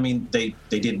 but I mean they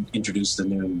did introduce the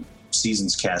new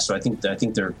season's cast, so I think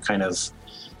they're kind of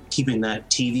keeping that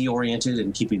TV oriented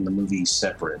and keeping the movie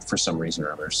separate for some reason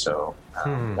or other. So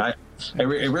it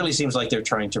really seems like they're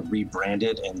trying to rebrand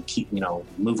it and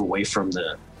move away from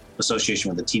the association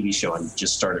with the TV show and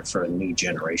just start it for a new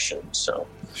generation. So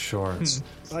sure.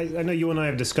 I know you and I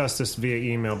have discussed this via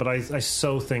email, but I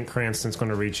so think Cranston's going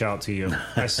to reach out to you.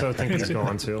 I so think he's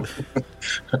going to.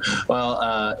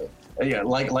 Well,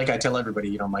 like I tell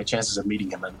everybody, my chances of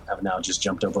meeting him have now just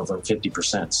jumped up over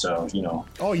 50%. So,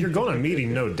 Oh, you're going to meet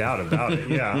him, no doubt about it.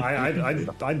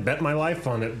 Yeah, I'd bet my life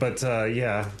on it. But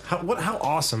how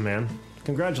awesome, man!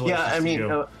 Congratulations. Yeah, I mean,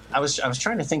 I was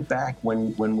trying to think back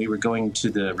when we were going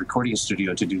to the recording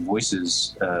studio to do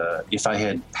voices, if I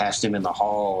had passed him in the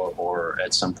hall or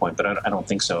at some point, but I don't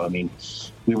think so. I mean,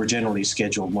 we were generally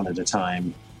scheduled one at a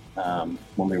time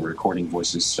when we were recording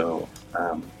voices, so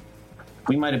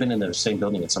we might have been in the same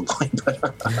building at some point.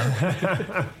 But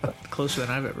closer than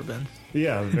I've ever been.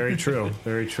 Yeah, very true.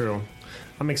 Very true.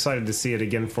 I'm excited to see it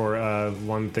again for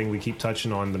one thing we keep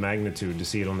touching on, the magnitude, to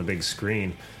see it on the big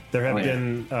screen.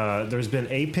 There's been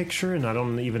a picture, and I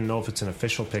don't even know if it's an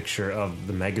official picture, of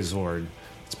the Megazord.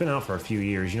 It's been out for a few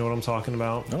years. You know what I'm talking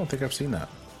about? I don't think I've seen that.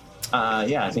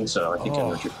 Yeah, I think so. I think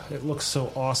it looks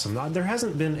so awesome. There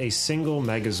hasn't been a single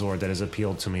Megazord that has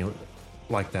appealed to me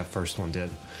like that first one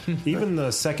did. Even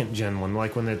the second gen one,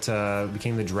 like when it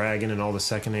became the dragon and all the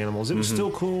second animals, it was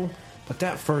still cool. But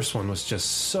that first one was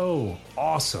just so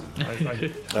awesome.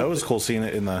 That was cool seeing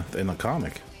it in the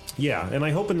comic. Yeah, and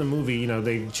I hope in the movie,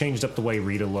 they changed up the way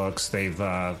Rita looks. They've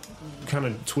kind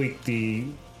of tweaked the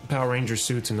Power Ranger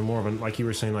suits into more of like you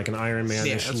were saying, like an Iron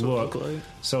Man-ish look.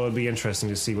 So it'd be interesting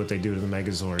to see what they do to the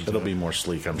Megazord. It'll be more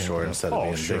sleek, I'm sure, instead of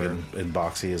being big and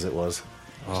boxy as it was.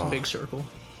 It's a big circle.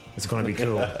 It's going to be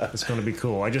cool. It's going to be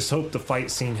cool. I just hope the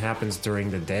fight scene happens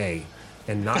during the day.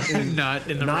 And not in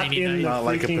the rainy night. Not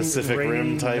like a Pacific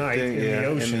Rim type thing.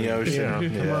 In the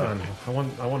ocean. Yeah. Come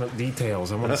on. I want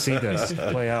details. I want to see this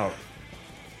play out.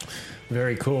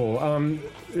 Very cool.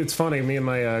 It's funny, me and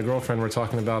my girlfriend were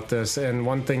talking about this, and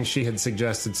one thing she had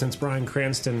suggested, since Bryan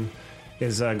Cranston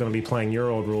is going to be playing your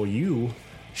old role, you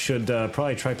should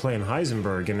probably try playing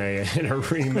Heisenberg in a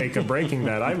remake of Breaking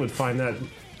Bad. I would find that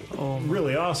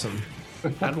really awesome.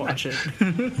 I'd watch it.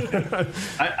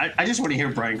 I just want to hear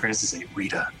Bryan Cranston say,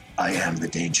 "Rita, I am the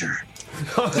danger."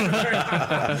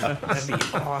 That'd be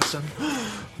awesome.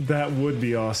 That would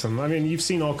be awesome. I mean, you've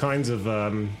seen all kinds of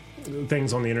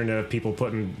things on the internet of people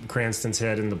putting Cranston's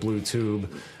head in the blue tube.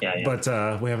 Yeah. But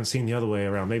we haven't seen the other way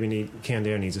around. Maybe Canned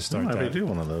Air needs to start that. Maybe do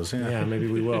one of those, yeah. Yeah, maybe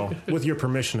we will. With your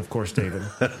permission, of course, David.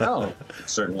 Oh,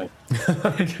 certainly.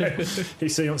 Okay. He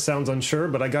sounds unsure,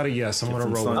 but I got a yes. I'm going to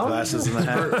roll with glasses in the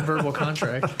hat. Verbal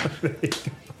contract.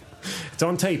 It's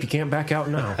on tape. You can't back out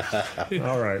now.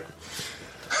 All right.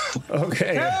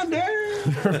 Okay.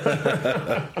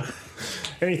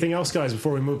 Anything else, guys,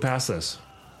 before we move past this?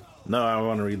 No, I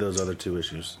want to read those other 2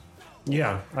 issues.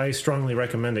 Yeah, I strongly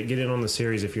recommend it. Get in on the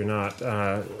series if you're not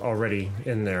already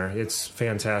in there. It's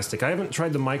fantastic. I haven't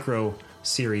tried the micro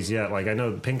series yet. Like, I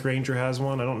know Pink Ranger has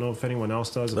one. I don't know if anyone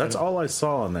else does. That's all I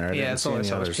saw in there. That's all I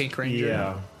saw was Pink Ranger.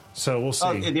 Yeah. So we'll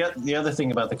see. The other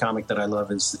thing about the comic that I love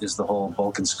is the whole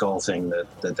Bulk and Skull thing that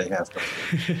they have.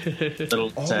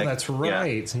 That's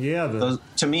right. Yeah.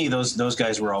 To me, those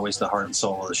guys were always the heart and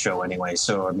soul of the show anyway.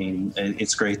 So I mean,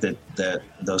 it's great that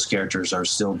those characters are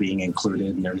still being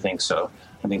included and everything. So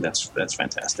I think that's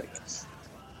fantastic.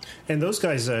 And those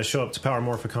guys show up to Power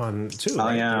Morphicon too. Oh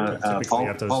right? yeah,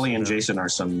 Paulie and Jason are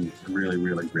some really,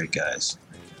 really great guys.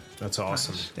 That's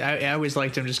awesome. I always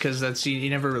liked him just because you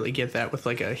never really get that with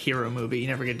like a hero movie. You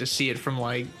never get to see it from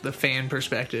like the fan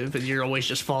perspective, and you're always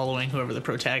just following whoever the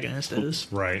protagonist is.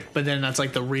 Right. But then that's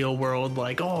like the real world,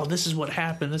 like, oh, this is what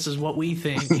happened. This is what we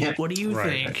think. What do you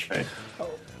think?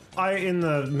 Right. In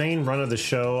the main run of the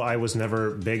show, I was never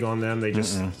big on them. They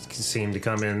just seemed to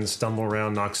come in, stumble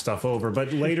around, knock stuff over.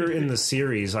 But later in the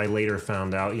series, I later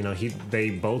found out,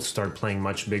 they both start playing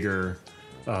much bigger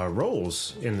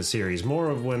roles in the series. More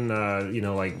of when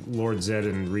like Lord Zed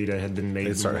and Rita had been made.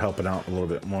 They start helping out a little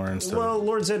bit more and stuff. Well,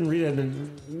 Lord Zed and Rita had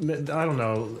been, I don't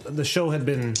know, the show had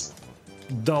been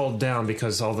dulled down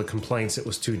because all the complaints it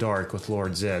was too dark with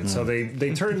Lord Zed. So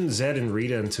they turned Zed and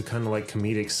Rita into kind of like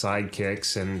comedic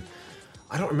sidekicks, and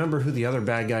I don't remember who the other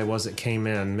bad guy was that came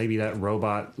in. Maybe that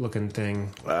robot looking thing.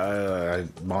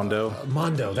 Mondo.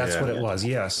 Mondo, that's what it was.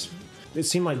 Yes. It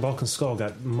seemed like Bulk and Skull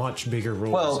got much bigger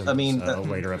roles in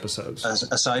later episodes.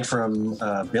 Aside from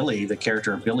Billy, the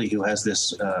character of Billy, who has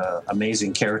this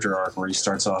amazing character arc where he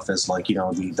starts off as like,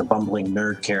 the bumbling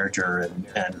nerd character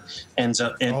and ends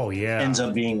up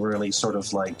being really sort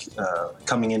of like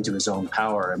coming into his own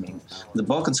power. I mean, the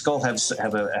Bulk and Skull have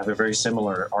a very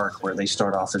similar arc where they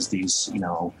start off as these,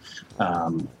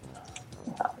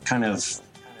 kind of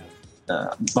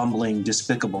bumbling,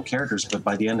 despicable characters, but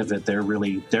by the end of it, they're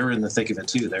in the thick of it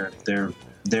too. Their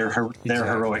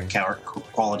heroic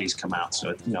qualities come out.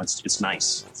 So it's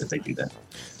nice that they do that.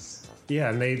 Yeah,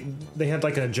 and they had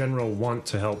like a general want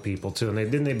to help people too, and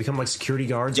they become like security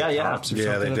guards, or cops, or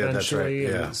something they did. Eventually,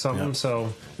 that's right. and something.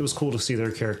 So it was cool to see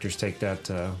their characters take that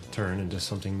turn into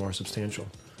something more substantial.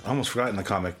 I almost forgot in the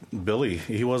comic, Billy.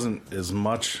 He wasn't as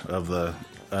much of a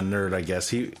nerd, I guess.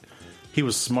 He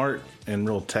was smart and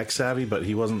real tech savvy, but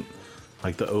he wasn't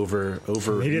like the over.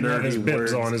 He didn't have his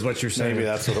bibs on, is what you're saying. Maybe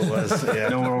that's what it was. Yeah.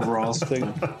 No overalls.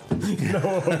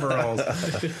 No overalls.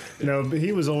 No, but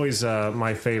he was always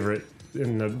my favorite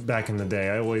back in the day.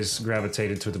 I always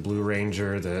gravitated to the Blue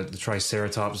Ranger. The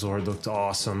Triceratops Zord looked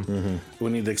awesome. Mm-hmm.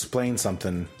 When he'd explain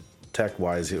something tech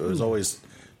wise, it was always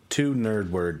too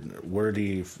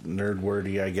nerd-wordy,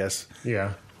 I guess.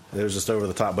 Yeah. It was just over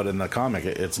the top, but in the comic,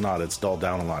 it's not. It's dulled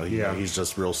down a lot. He's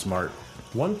just real smart.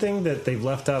 One thing that they've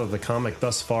left out of the comic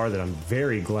thus far that I'm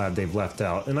very glad they've left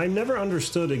out, and I never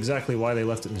understood exactly why they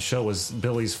left it in the show, was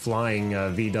Billy's flying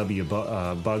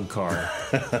VW bug car.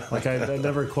 Like, I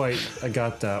never quite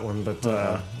got that one, but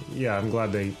I'm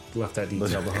glad they left that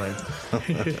detail behind.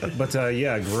 But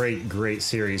great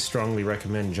series. Strongly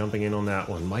recommend jumping in on that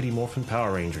one. Mighty Morphin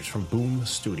Power Rangers from Boom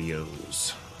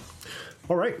Studios.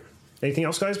 All right. Anything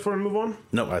else, guys, before we move on?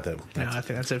 No, I think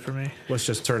that's it for me. Let's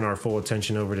just turn our full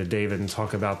attention over to David and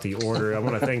talk about the order. I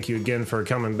want to thank you again for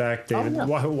coming back, David. Oh,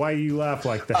 yeah. Why do you laugh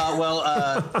like that?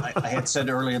 I had said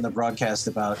earlier in the broadcast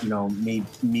about me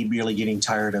really getting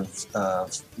tired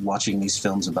of watching these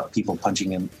films about people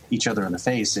punching each other in the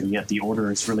face, and yet the order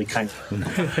is really kind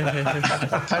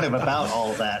of about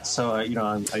all of that. So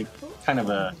I'm kind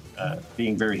of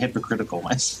being very hypocritical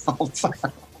myself.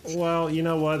 Well, you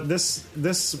know what?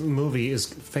 This movie is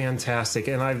fantastic,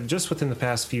 and I've just within the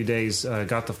past few days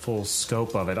got the full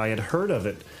scope of it. I had heard of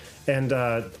it And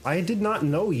I did not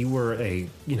know you were a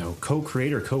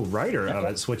co-creator, co-writer of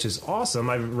it, which is awesome.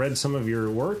 I've read some of your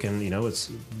work, and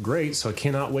it's great. So I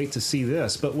cannot wait to see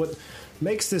this. But what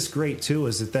makes this great too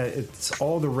is that it's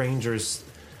all the Rangers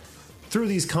through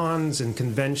these cons and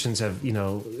conventions have,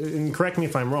 and correct me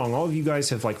if I'm wrong, all of you guys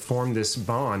have formed this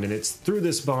bond, and it's through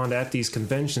this bond at these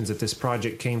conventions that this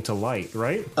project came to light,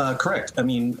 right? Correct. I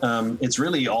mean, it's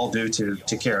really all due to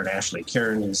Karen Ashley.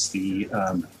 Karen is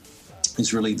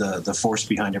is really the force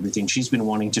behind everything. She's been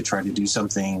wanting to try to do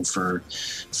something for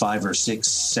 5 or 6,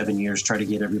 7 years, try to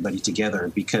get everybody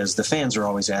together, because the fans are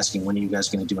always asking, when are you guys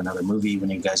going to do another movie?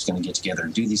 When are you guys going to get together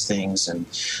and do these things? And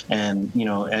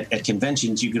at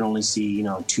conventions, you can only see,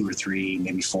 2 or 3,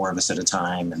 maybe 4 of us at a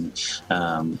time. And,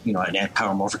 at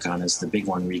Power Morphicon is the big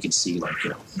one where you could see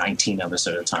 19 of us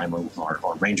at a time,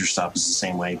 or Ranger Stop is the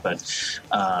same way. But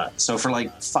so for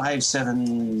 5,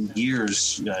 7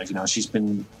 years, she's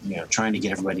been, trying to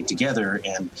get everybody together.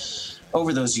 And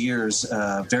over those years,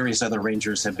 various other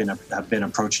Rangers have been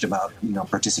approached about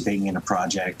participating in a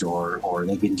project, or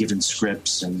they've been given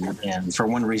scripts, and for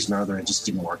one reason or other, it just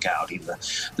didn't work out. Either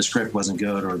the script wasn't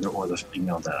good, or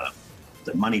the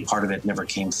money part of it never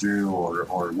came through,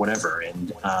 or whatever.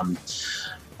 And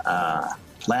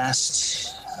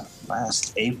last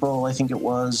April, I think it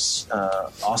was,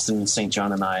 Austin St.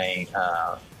 John and I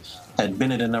had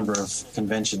been at a number of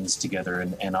conventions together,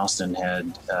 and Austin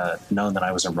had known that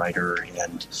I was a writer,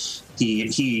 and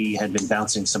he had been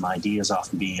bouncing some ideas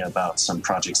off me about some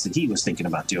projects that he was thinking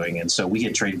about doing. And so we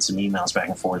had traded some emails back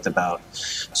and forth about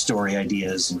story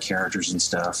ideas and characters and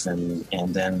stuff. And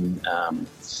then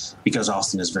because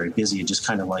Austin is very busy, it just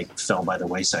kind of fell by the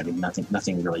wayside, and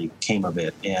nothing really came of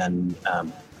it. And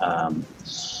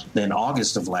then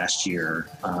August of last year,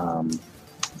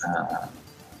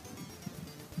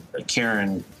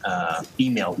 Karen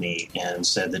emailed me and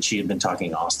said that she had been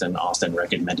talking to Austin. Austin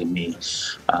recommended me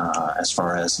as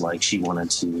far as she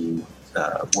wanted to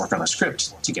work on a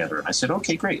script together. And I said,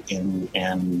 okay, great.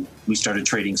 And we started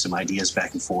trading some ideas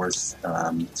back and forth.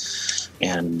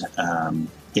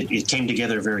 It came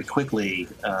together very quickly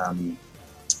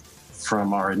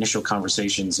from our initial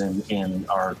conversations, and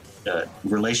our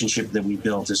relationship that we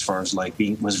built as far as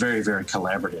was very, very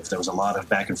collaborative. There was a lot of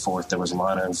back and forth. There was a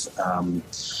lot of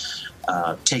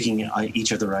taking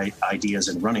each of the ideas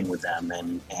and running with them.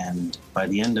 And by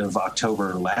the end of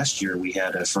October last year, we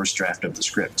had a first draft of the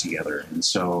script together. And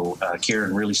so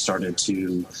Karen really started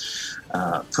to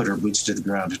put her boots to the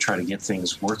ground to try to get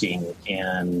things working.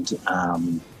 And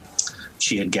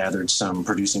she had gathered some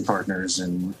producing partners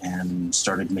and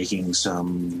started making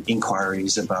some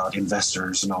inquiries about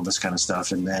investors and all this kind of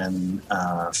stuff. And then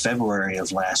February of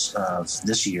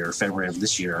this year,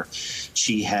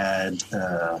 she had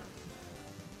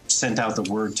sent out the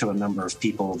word to a number of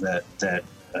people that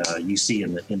you see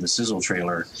in the Sizzle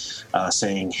trailer,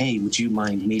 saying, "Hey, would you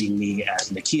mind meeting me at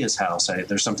Nakia's house?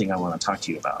 There's something I want to talk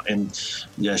to you about." And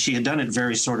she had done it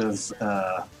very sort of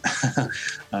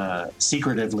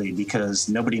secretively, because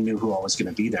nobody knew who all was going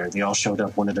to be there. They all showed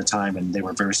up one at a time, and they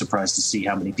were very surprised to see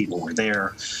how many people were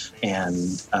there.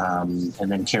 And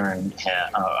then Karen had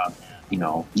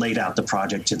laid out the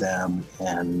project to them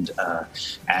and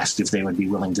asked if they would be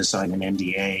willing to sign an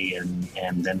NDA,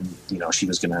 and then she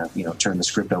was going to turn the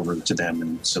script over to them,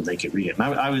 and so they could read it. And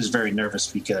I was very nervous,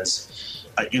 because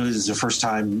it was the first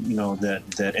time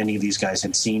that any of these guys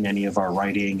had seen any of our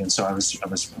writing, and so I was a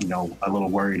little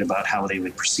worried about how they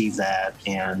would perceive that,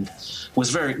 and was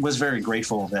very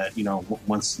grateful that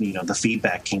once the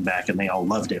feedback came back and they all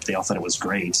loved it, they all thought it was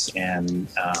great, and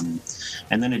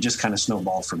then it just kind of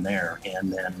snowballed from there.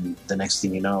 And then the next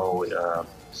thing you know,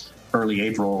 early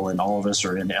April, and all of us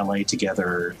are in LA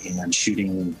together and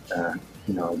shooting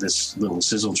this little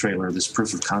Sizzle trailer, this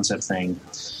proof of concept thing,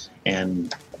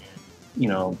 and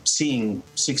seeing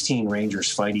 16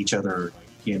 Rangers fight each other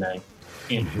in a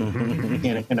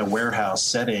warehouse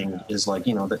setting is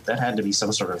that had to be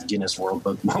some sort of Guinness World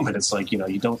Book moment. It's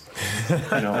you don't,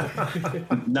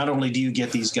 not only do you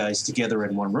get these guys together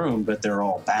in one room, but they're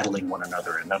all battling one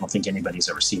another, and I don't think anybody's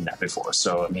ever seen that before.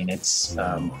 So I mean, it's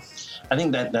I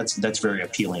think that's very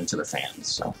appealing to the fans.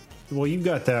 So. Well, you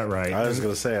got that right. I was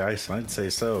going to say, I'd say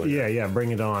so. Yeah,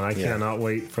 bring it on. I cannot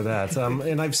wait for that.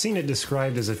 And I've seen it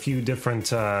described as in a few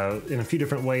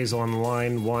different ways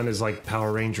online. One is like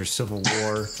Power Rangers Civil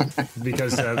War,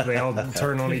 because they all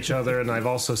turn on each other. And I've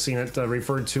also seen it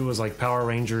referred to as like Power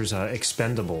Rangers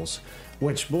Expendables,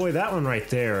 which, boy, that one right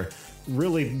there,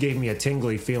 really gave me a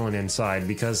tingly feeling inside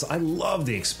because I love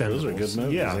the Expendables. Those are good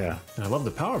movies, yeah. And I love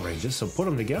the Power Rangers, so put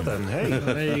them together and hey,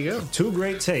 there you go. Two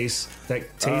great tastes that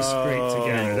taste great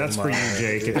together. That's for you,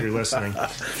 Jake, if you're listening.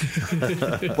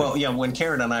 Well, yeah, when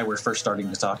Karen and I were first starting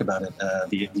to talk about it,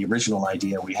 the original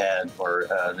idea we had, or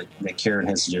that Karen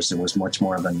had suggested, was much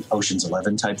more of an Ocean's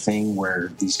 11 type thing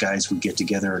where these guys would get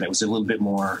together and it was a little bit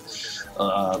more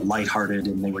lighthearted,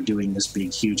 and they were doing this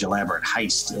big, huge, elaborate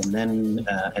heist. And then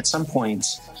at some point,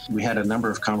 we had a number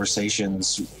of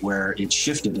conversations where it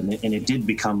shifted, and it did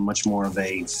become much more of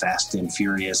a Fast and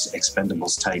Furious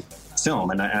Expendables type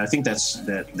film. And I think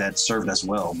that served us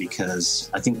well, because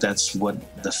I think that's what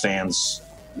the fans.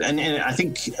 And I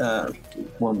think,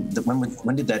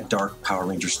 when did that Dark Power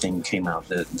Rangers thing came out?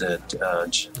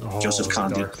 Joseph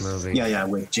Kahn did. Movie. Yeah,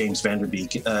 with James Van Der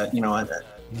Beek.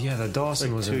 Yeah, the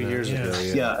Dawson was 2 years ago.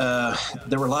 Yeah,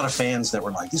 there were a lot of fans that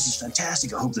were like, "This is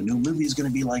fantastic! I hope the new movie is going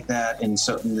to be like that." And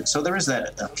so there is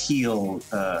that appeal.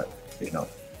 I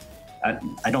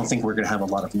don't think we're going to have a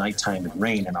lot of nighttime and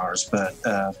rain in ours, but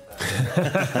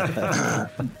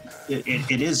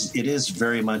it is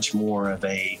very much more of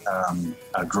a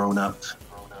grown-up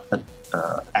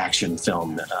action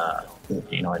film.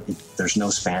 There's no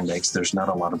spandex, there's not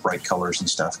a lot of bright colors and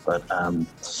stuff, but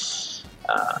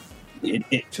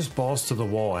it just balls to the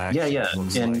wall action. Yeah,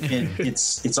 and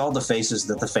it's all the faces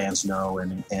that the fans know,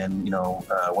 and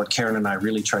what Karen and I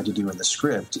really tried to do in the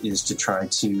script is to try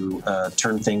to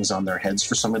turn things on their heads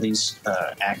for some of these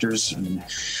actors, and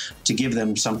to give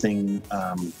them something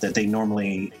that they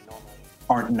normally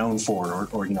aren't known for,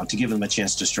 or to give them a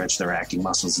chance to stretch their acting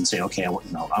muscles and say, okay, I'm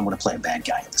going to play a bad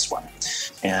guy in this one,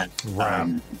 and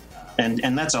right.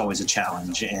 And that's always a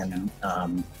challenge, and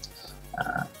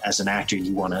as an actor,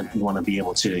 you want to be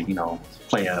able to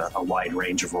play a wide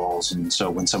range of roles. And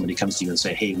so when somebody comes to you and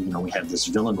say, hey, we have this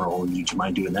villain role, and would you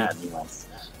mind doing that?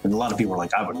 And a lot of people are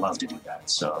like, I would love to do that.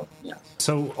 So yeah.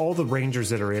 So all the Rangers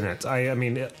that are in it, I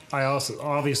also,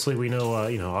 obviously we know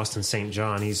Austin St.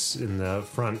 John. He's in the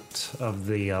front of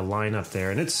the lineup there,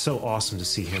 and it's so awesome to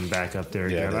see him back up there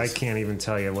again. I can't even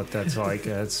tell you what that's like.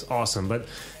 It's awesome. But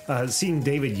seeing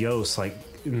David Yost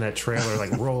in that trailer,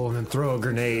 roll and throw a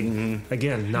grenade,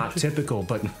 again, not typical,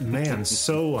 but man,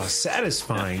 so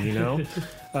satisfying,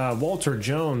 Walter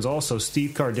Jones, also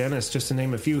Steve Cardenas, just to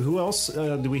name a few. Who else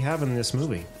do we have in this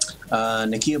movie?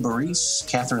 Nakia Burress,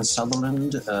 Catherine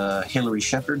Sutherland, Hillary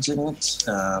Shepard's in it.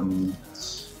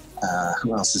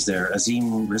 Who else is there?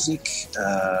 Azim Rizik,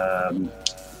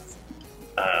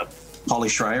 Pauly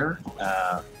Schreier,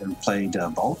 who played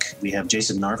Bulk. We have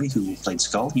Jason Narvi, who played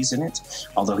Skull. He's in it,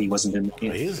 although he wasn't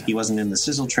in the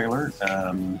Sizzle trailer.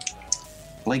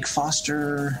 Blake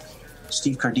Foster,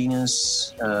 Steve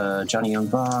Cardenas, Johnny Young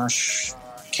Bosch,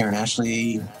 Karen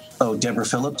Ashley, Deborah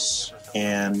Phillips,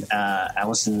 and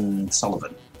Allison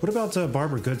Sullivan. What about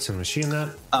Barbara Goodson? Was she in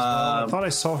that? I thought I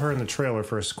saw her in the trailer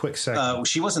for a quick second.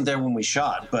 She wasn't there when we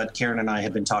shot, but Karen and I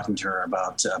had been talking to her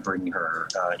about bringing her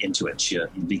into it,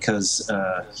 because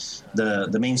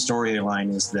the main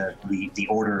storyline is that the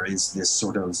Order is this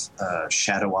sort of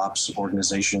shadow ops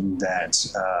organization that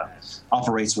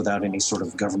operates without any sort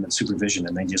of government supervision,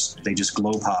 and they just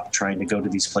globe hop, trying to go to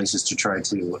these places to try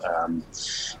to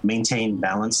maintain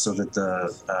balance so that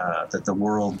the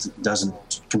world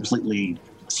doesn't completely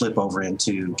flip over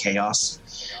into chaos.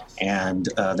 And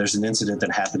there's an incident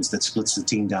that happens that splits the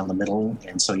team down the middle,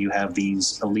 and so you have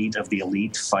these elite of the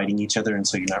elite fighting each other, and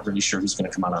so you're not really sure who's going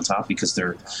to come out on top, because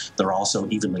they're also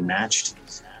evenly matched.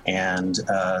 And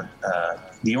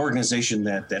the organization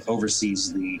that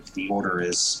oversees the Order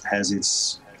has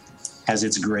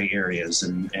its gray areas,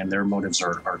 and their motives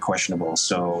are questionable.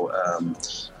 So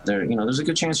there's a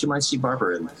good chance you might see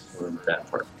Barbara in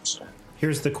that part. So.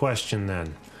 Here's the question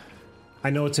then. I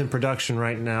know it's in production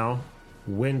right now.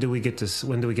 When do we get to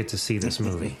see this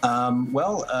movie? I'm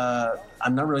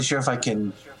not really sure if I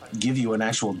can give you an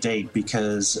actual date,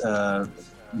 because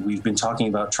we've been talking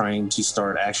about trying to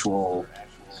start actual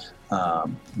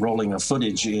rolling of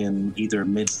footage in either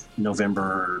mid-November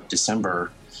or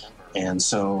December. And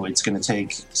so it's going to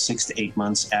take 6 to 8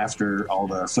 months after all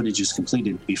the footage is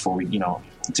completed before we,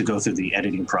 to go through the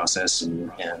editing process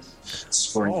and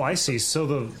Oh, I see. So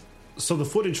the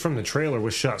footage from the trailer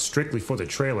was shot strictly for the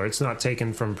trailer. It's not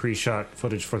taken from pre-shot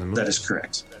footage for the movie. That is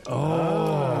correct.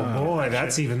 Oh boy,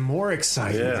 that's even more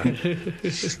exciting.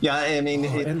 Yeah, I mean,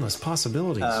 endless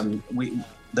possibilities.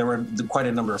 There were quite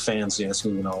a number of fans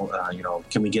asking,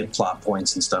 can we get plot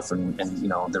points and stuff? And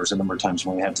there was a number of times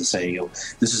when we had to say,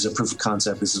 this is a proof of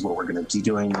concept. This is what we're going to be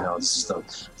doing. This is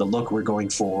the look we're going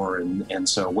for. And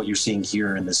so what you're seeing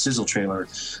here in the Sizzle trailer,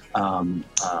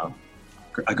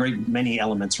 a great many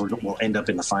elements will end up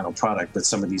in the final product, but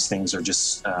some of these things are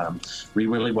just we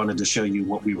really wanted to show you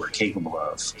what we were capable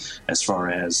of as far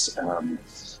as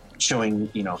showing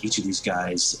each of these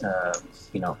guys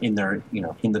in their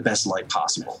in the best light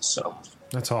possible. So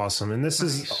that's awesome. And this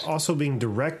is also being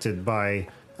directed by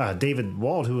David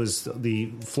Wald, who is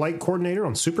the flight coordinator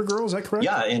on Supergirl. Is that correct?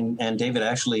 Yeah, and David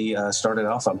actually started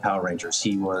off on Power Rangers.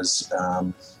 He was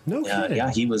no kidding.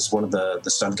 Yeah, he was one of the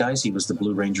stunt guys. He was the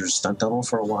Blue Rangers stunt double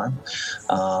for a while.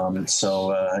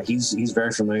 So he's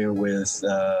very familiar with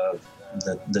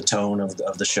the tone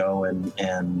of the show,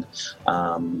 and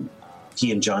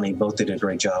he and Johnny both did a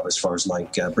great job as far as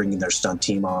bringing their stunt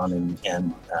team on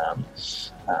and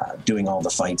doing all the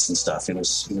fights and stuff. It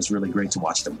was really great to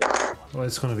watch them. Well,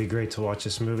 it's going to be great to watch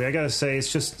this movie. I got to say,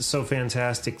 it's just so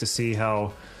fantastic to see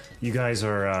how you guys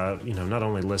are, not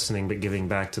only listening but giving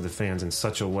back to the fans in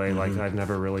such a way like I've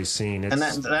never really seen.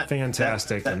 It's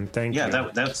fantastic, and thank you. Yeah,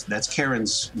 that's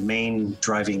Karen's main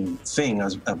driving thing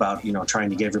about trying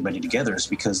to get everybody together, is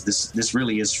because this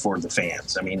really is for the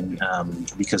fans. I mean,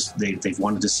 because they've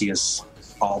wanted to see us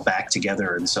all back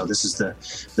together, and so this is the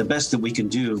best that we can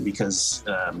do, because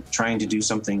trying to do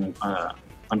something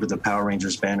under the Power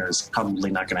Rangers banner is probably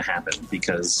not going to happen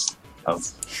because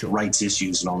of rights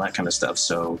issues and all that kind of stuff.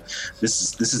 So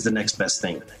this is the next best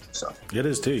thing. So it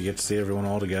is too. You get to see everyone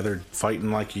all together fighting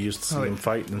like you used to see them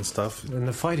fighting and stuff. And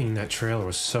the fighting in that trailer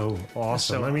was so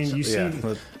awesome. I mean,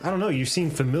 you've seen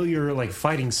familiar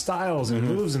fighting styles and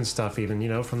moves and stuff,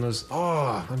 even from those.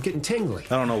 Oh, I'm getting tingly. I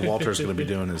don't know. Walter's going to be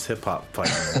doing his hip hop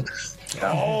fighting.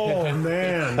 Oh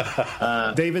man,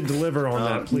 David, deliver on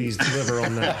that, please. Deliver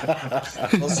on that.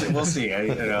 We'll see.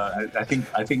 I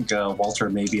think Walter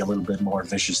may be a little bit more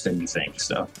vicious than you think.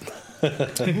 So.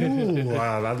 Ooh,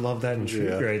 wow, I love that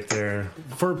intrigue right there.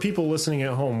 For people listening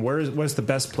at home, where's the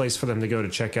best place for them to go to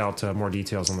check out more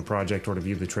details on the project or to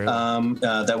view the trailer?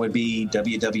 That would be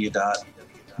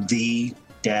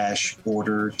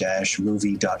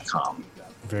www.the-order-movie.com.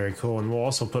 Very cool. And we'll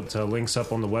also put links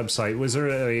up on the website. Was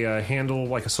there a handle,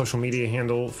 like a social media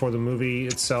handle for the movie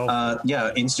itself?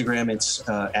 Yeah, Instagram, it's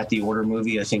at The Order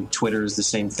Movie. I think Twitter is the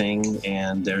same thing.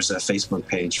 And there's a Facebook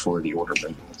page for The Order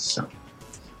Movie. So.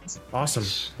 Awesome.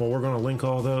 Well, we're going to link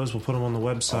all those. We'll put them on the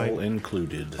website.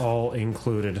 All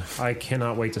included. I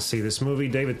cannot wait to see this movie.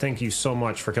 David, thank you so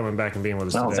much for coming back and being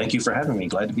with us today. Thank you for having me.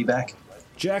 Glad to be back.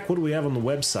 Jack, what do we have on the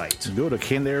website? Go to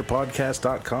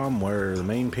cannedairpodcast.com, where the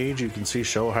main page you can see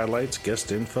show highlights,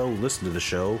 guest info, listen to the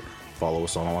show, follow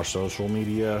us on all our social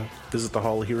media, visit the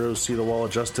Hall of Heroes, see the Wall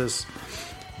of Justice,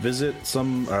 visit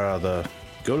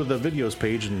go to the videos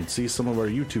page and see some of our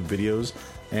YouTube videos,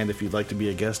 and if you'd like to be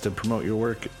a guest and promote your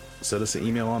work, send us an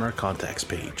email on our contacts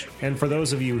page. And for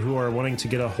those of you who are wanting to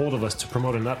get a hold of us to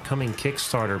promote an upcoming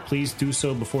Kickstarter, please do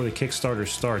so before the Kickstarter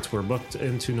starts. We're booked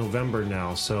into November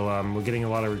now, so we're getting a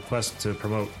lot of requests to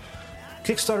promote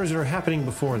Kickstarters that are happening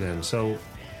before then. So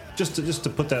just to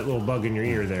put that little bug in your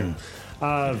ear there.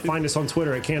 Find us on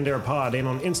Twitter at CannedAirPod and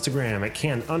on Instagram at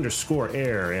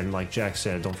 @can_air. And like Jack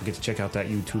said, don't forget to check out that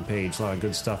YouTube page. A lot of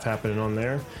good stuff happening on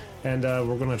there. And we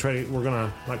are going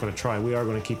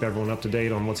to keep everyone up to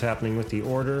date on what's happening with the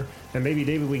Order. And maybe,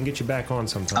 David, we can get you back on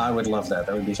sometime. I would love that.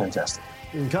 That would be fantastic.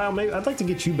 And Kyle, maybe I'd like to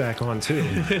get you back on too.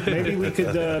 Maybe we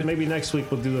could. Maybe next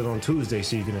week we'll do it on Tuesday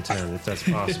so you can attend if that's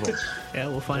possible. Yeah,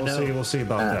 we'll find out. We'll see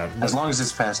about that. As long as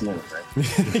it's past noon, right?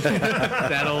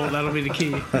 That'll be the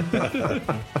key.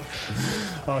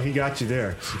 Oh, he got you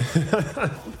there.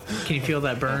 Can you feel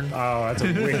that burn? Oh, that's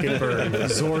a wicked burn.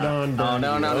 Zordon burn.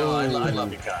 Oh, no. I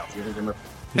love you, Kyle.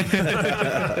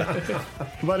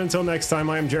 But until next time,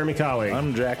 I am Jeremy Colley.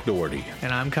 I'm Jack Doherty.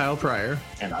 And I'm Kyle Pryor.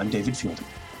 And I'm David Fielding.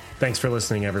 Thanks for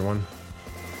listening, everyone.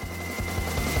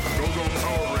 Go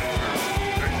Power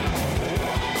Rangers!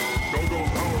 Go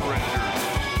Power Rangers!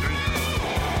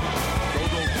 Go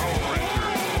Power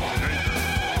Rangers!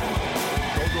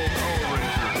 Go Power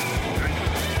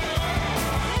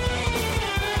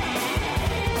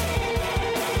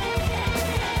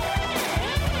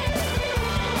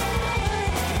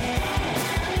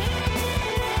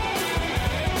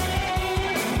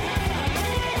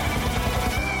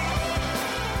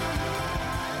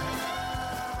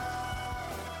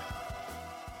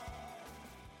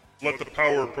Let the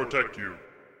power protect you.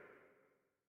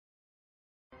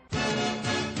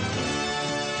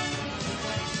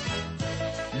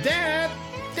 Dad!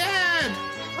 Dad!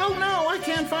 Oh no, I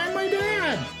can't find my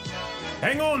dad!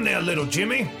 Hang on there, little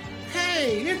Jimmy.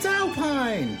 Hey, it's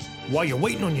Alpine! While you're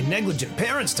waiting on your negligent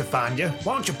parents to find you,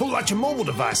 why don't you pull out your mobile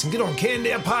device and get on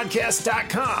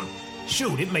CannedAirPodcast.com?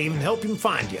 Shoot, it may even help him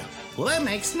find you. Well, that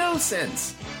makes no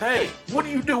sense. Hey, what are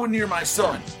you doing near my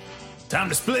son? Time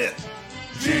to split.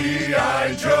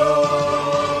 G.I. Joe!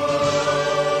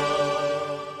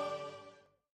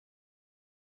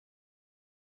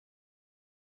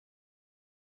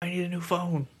 I need a new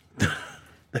phone.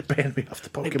 They banned me off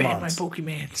the Pokemon. They banned my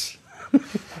Pokemans.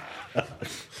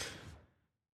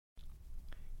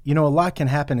 You know, a lot can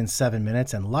happen in 7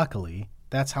 minutes, and luckily,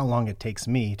 that's how long it takes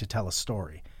me to tell a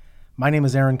story. My name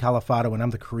is Aaron Califato, and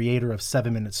I'm the creator of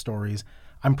 7-Minute Stories.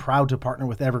 I'm proud to partner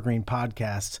with Evergreen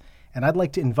Podcasts, and I'd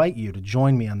like to invite you to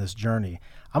join me on this journey.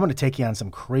 I'm going to take you on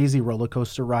some crazy roller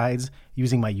coaster rides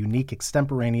using my unique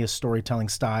extemporaneous storytelling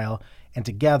style, and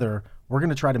together, we're going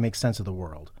to try to make sense of the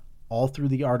world, all through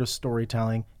the art of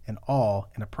storytelling, and all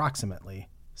in approximately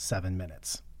 7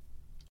 minutes.